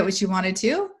 didn't you get what you wanted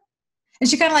too? And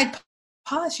she kind of like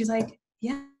paused. She's like,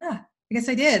 yeah, I guess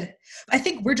I did. I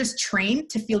think we're just trained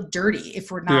to feel dirty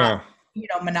if we're not,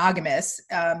 monogamous.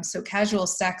 So casual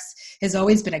sex has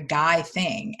always been a guy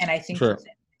thing. And I think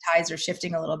tides are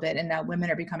shifting a little bit, and now women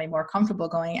are becoming more comfortable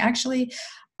going, actually,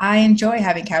 I enjoy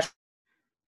having casual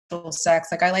sex.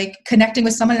 Like, I like connecting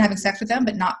with someone and having sex with them,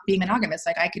 but not being monogamous.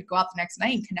 Like, I could go out the next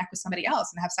night and connect with somebody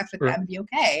else and have sex with them and be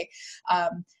okay.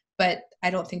 But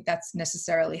I don't think that's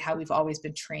necessarily how we've always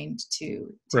been trained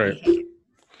to behave.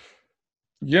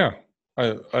 Yeah,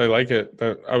 I like it.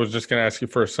 I was just going to ask you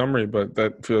for a summary, but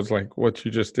that feels like what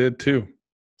you just did too.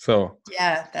 So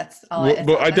yeah, that's all.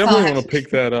 But I definitely want to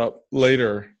pick that up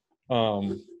later.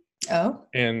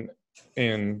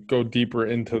 And go deeper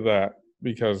into that,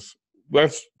 because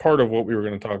that's part of what we were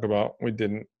going to talk about. We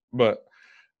didn't, but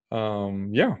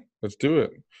let's do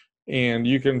it. And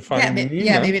you can find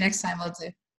maybe next time we'll do.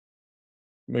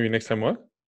 Maybe next time what?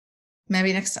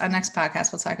 Maybe next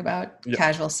podcast we'll talk about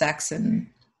casual sex and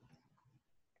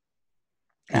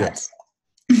that. Yes.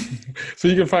 So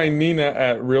you can find Nina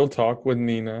at Real Talk with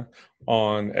Nina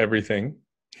on everything.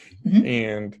 Mm-hmm.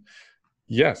 And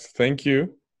yes, thank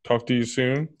you. Talk to you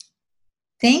soon.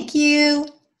 Thank you.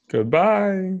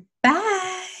 Goodbye.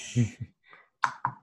 Bye.